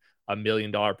me $1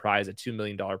 million prize, a $2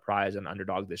 million prize on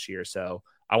Underdog this year. So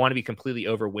I want to be completely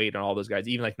overweight on all those guys,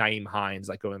 even like Nyheim Hines,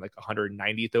 like going like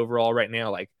 190th overall right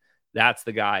now. Like that's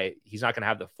the guy. He's not going to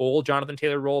have the full Jonathan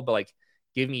Taylor role, but like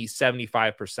give me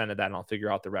 75% of that and I'll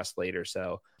figure out the rest later.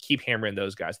 So keep hammering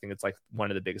those guys. I think it's like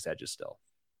one of the biggest edges still.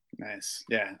 Nice.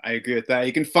 Yeah, I agree with that.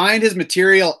 You can find his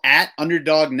material at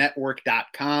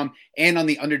underdognetwork.com and on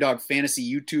the Underdog Fantasy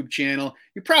YouTube channel.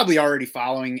 You're probably already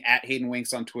following at Hayden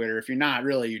Winks on Twitter. If you're not,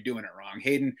 really, you're doing it wrong.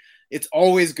 Hayden, it's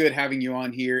always good having you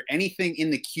on here. Anything in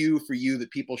the queue for you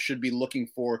that people should be looking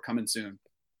for coming soon?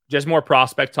 Just more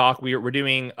prospect talk. We're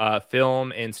doing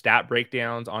film and stat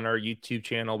breakdowns on our YouTube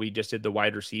channel. We just did the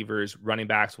wide receivers. Running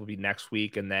backs will be next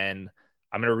week. And then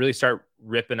I'm going to really start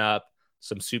ripping up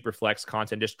some super flex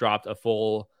content. Just dropped a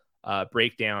full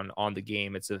breakdown on the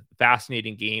game. It's a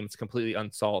fascinating game. It's completely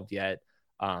unsolved yet.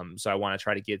 So I want to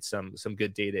try to get some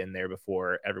good data in there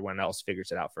before everyone else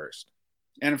figures it out first.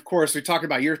 And of course, we talked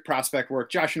about your prospect work.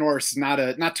 Josh Norris is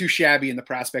not too shabby in the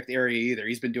prospect area either.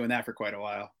 He's been doing that for quite a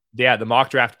while. Yeah, the mock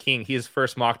draft king. His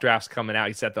first mock draft's coming out.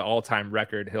 He set the all-time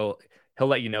record. He'll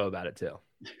let you know about it too.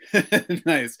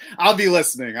 Nice. I'll be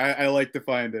listening. I like to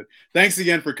find it. Thanks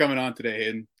again for coming on today,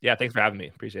 Hayden. Yeah, thanks for having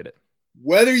me. Appreciate it.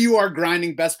 Whether you are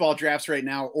grinding best ball drafts right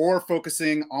now or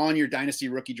focusing on your dynasty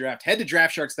rookie draft, head to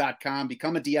draftsharks.com,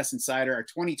 become a DS Insider. Our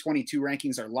 2022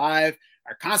 rankings are live.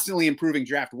 Our constantly improving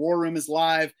draft war room is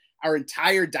live. Our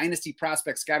entire dynasty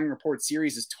prospect scouting report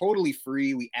series is totally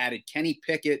free. We added Kenny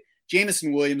Pickett,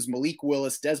 Jameson Williams, Malik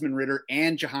Willis, Desmond Ridder,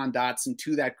 and Jahan Dotson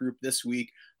to that group this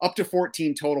week, up to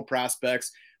 14 total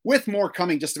prospects, with more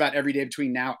coming just about every day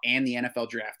between now and the NFL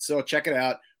draft. So check it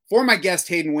out. For my guest,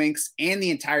 Hayden Winks, and the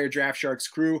entire Draft Sharks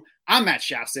crew, I'm Matt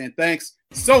Schaff saying thanks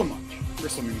so much for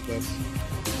swimming with us.